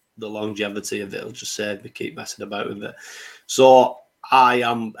 because the longevity of it will just save me keep messing about with it. So I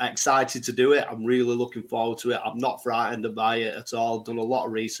am excited to do it. I'm really looking forward to it. I'm not frightened by it at all. I've done a lot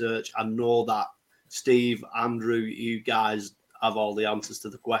of research. I know that Steve, Andrew, you guys have all the answers to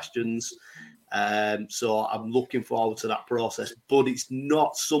the questions. So I'm looking forward to that process, but it's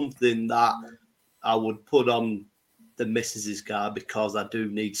not something that I would put on the missus's car because I do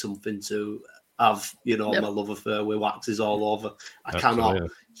need something to have, my love affair with waxes all over. I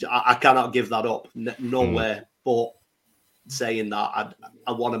cannot give that up. No way. But saying that,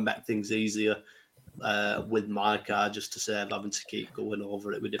 I want to make things easier with my car just to save having to keep going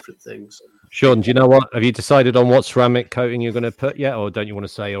over it with different things. Sean, do you know what? Have you decided on what ceramic coating you're going to put yet, or don't you want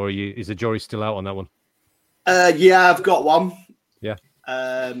to say, or is the jury still out on that one? Yeah, I've got one. Yeah.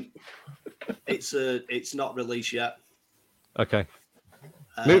 It's not released yet. Okay.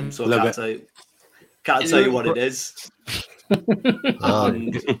 So I can't tell you what it is. But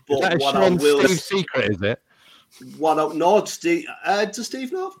what I will secret, is it? No, Steve. Does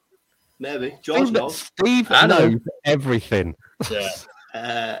Steve know? Maybe George knows. Steve knows everything.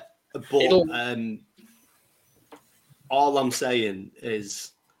 Yeah. All I'm saying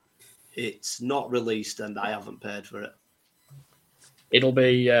is it's not released and I haven't paid for it. It'll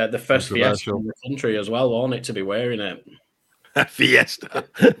be the first Fiesta in the country as well, won't it, to be wearing it? Fiesta.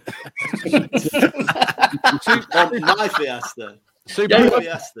 My Fiesta.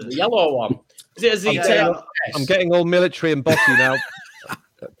 Fiesta. The yellow one. Is it a Z10? I'm getting all military and bossy now.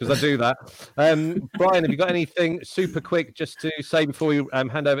 Because I do that. Brian, have you got anything super quick just to say before we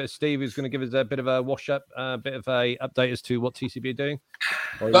hand over to Steve, who's going to give us a bit of a wash-up, a bit of a update as to what TCB are doing?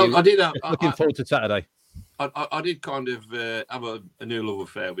 Well, I did. Looking forward to Saturday. I did kind of have a new love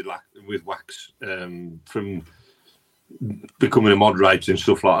affair with wax from becoming a moderator and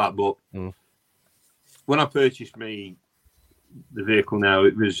stuff like that. But when I purchased the vehicle now,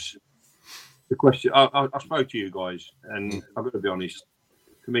 it was the question. I spoke to you guys, and I've got to be honest.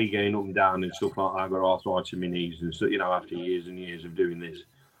 For me, getting up and down and stuff like that, I've got arthritis in my knees, and so after years and years of doing this,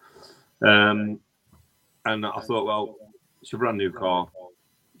 and I thought, well, it's a brand new car,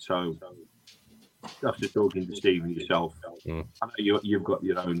 so after talking to Steve and yourself, I know you've got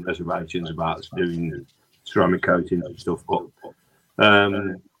your own reservations about doing ceramic coatings and stuff, but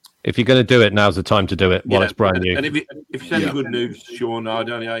if you're going to do it, now's the time to do it while it's brand new. And if it's any good news, Sean, I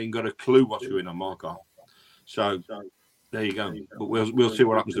ain't got a clue what's going on my car, so. There you go. But we'll see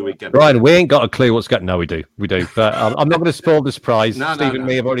what happens the weekend. Brian, we ain't got a clue what's going. No, we do. But I'm not going to spoil the surprise. Steve and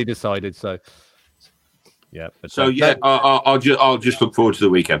me have already decided. So, yeah. I'll just look forward to the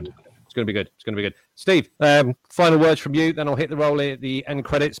weekend. It's going to be good. It's going to be good. Steve, final words from you. Then I'll hit the roll at the end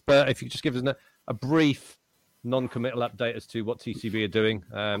credits. But if you could just give us a brief, non-committal update as to what TCB are doing,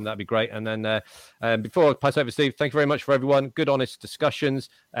 that'd be great. And then before I pass over to Steve, thank you very much for everyone. Good, honest discussions.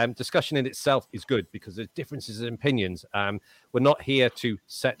 Discussion in itself is good because there's differences in opinions. We're not here to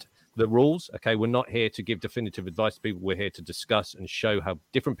set the rules. Okay, we're not here to give definitive advice to people. We're here to discuss and show how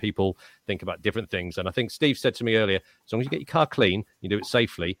different people think about different things. And I think Steve said to me earlier, as long as you get your car clean, you do it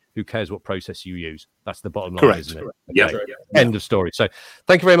safely, who cares what process you use? That's the bottom line, isn't it? Okay. Yeah. End of story. So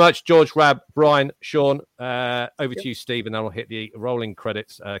thank you very much, George, Rab, Brian, Sean. Over to you, Steve, and then I'll hit the rolling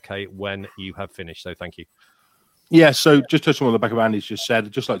credits, when you have finished. So thank you. Yeah, so just touching on the back of Andy's just said,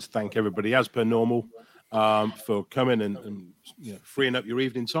 I'd just like to thank everybody, as per normal, for coming and freeing up your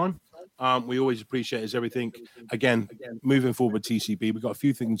evening time. We always appreciate is everything. Again, moving forward with TCB, we've got a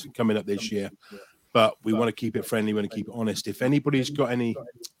few things coming up this year, but we want to keep it friendly, we want to keep it honest. If anybody's got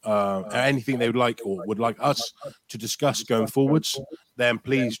anything they would like or would like us to discuss going forwards, then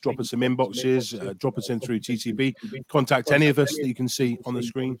please drop us some inboxes, drop us in through TCB, contact any of us that you can see on the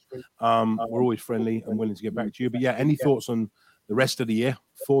screen. We're always friendly and willing to get back to you. But yeah, any thoughts on the rest of the year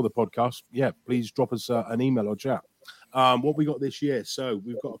for the podcast, please drop us an email or chat. What we got this year, so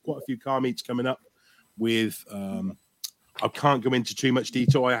we've got quite a few car meets coming up with I can't go into too much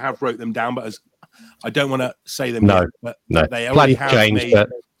detail. I have wrote them down, but I don't want to say them yet, but they already have changed, but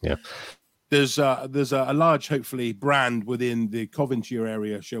there's a large, hopefully, brand within the Coventry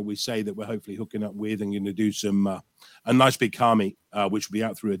area, shall we say, that we're hopefully hooking up with and going to do some a nice big car meet, which will be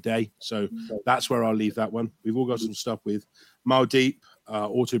out through a day. So that's where I'll leave that one. We've all got some stuff with Mile Deep,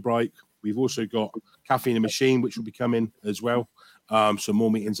 Auto Bike. We've also got Caffeine and Machine, which will be coming as well. Some more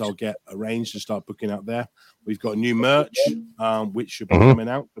meetings I'll get arranged to start booking out there. We've got new merch, which should be coming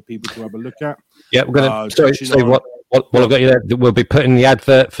out for people to have a look at. Yeah, we're going to say what I've got you there. We'll be putting the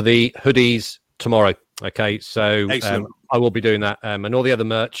advert for the hoodies tomorrow. Okay, so I will be doing that, and all the other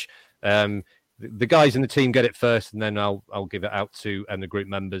merch. The guys in the team get it first, and then I'll give it out to the group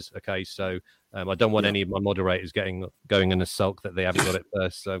members. Okay, so I don't want any of my moderators going in a sulk that they haven't got it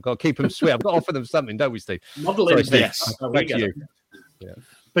first. So I've got to keep them sweet. I've got to offer them something, don't we, Steve? Modeling, yes. Thank you. Yeah.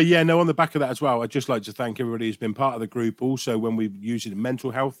 But on the back of that as well, I'd just like to thank everybody who's been part of the group. Also, when we're using mental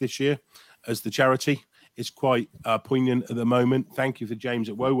health this year as the charity, It's quite poignant at the moment. Thank you for James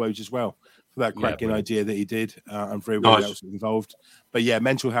at Wowo's as well for that cracking idea that he did, and for everybody else involved. But yeah,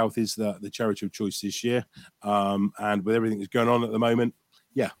 mental health is the charity of choice this year, and with everything that's going on at the moment,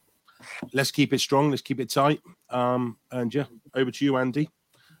 yeah, let's keep it strong, let's keep it tight, and yeah, over to you, Andy,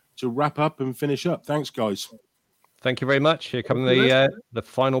 to wrap up and finish up. Thanks, guys. Thank you very much. Here comes the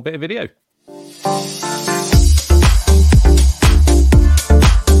final bit of video.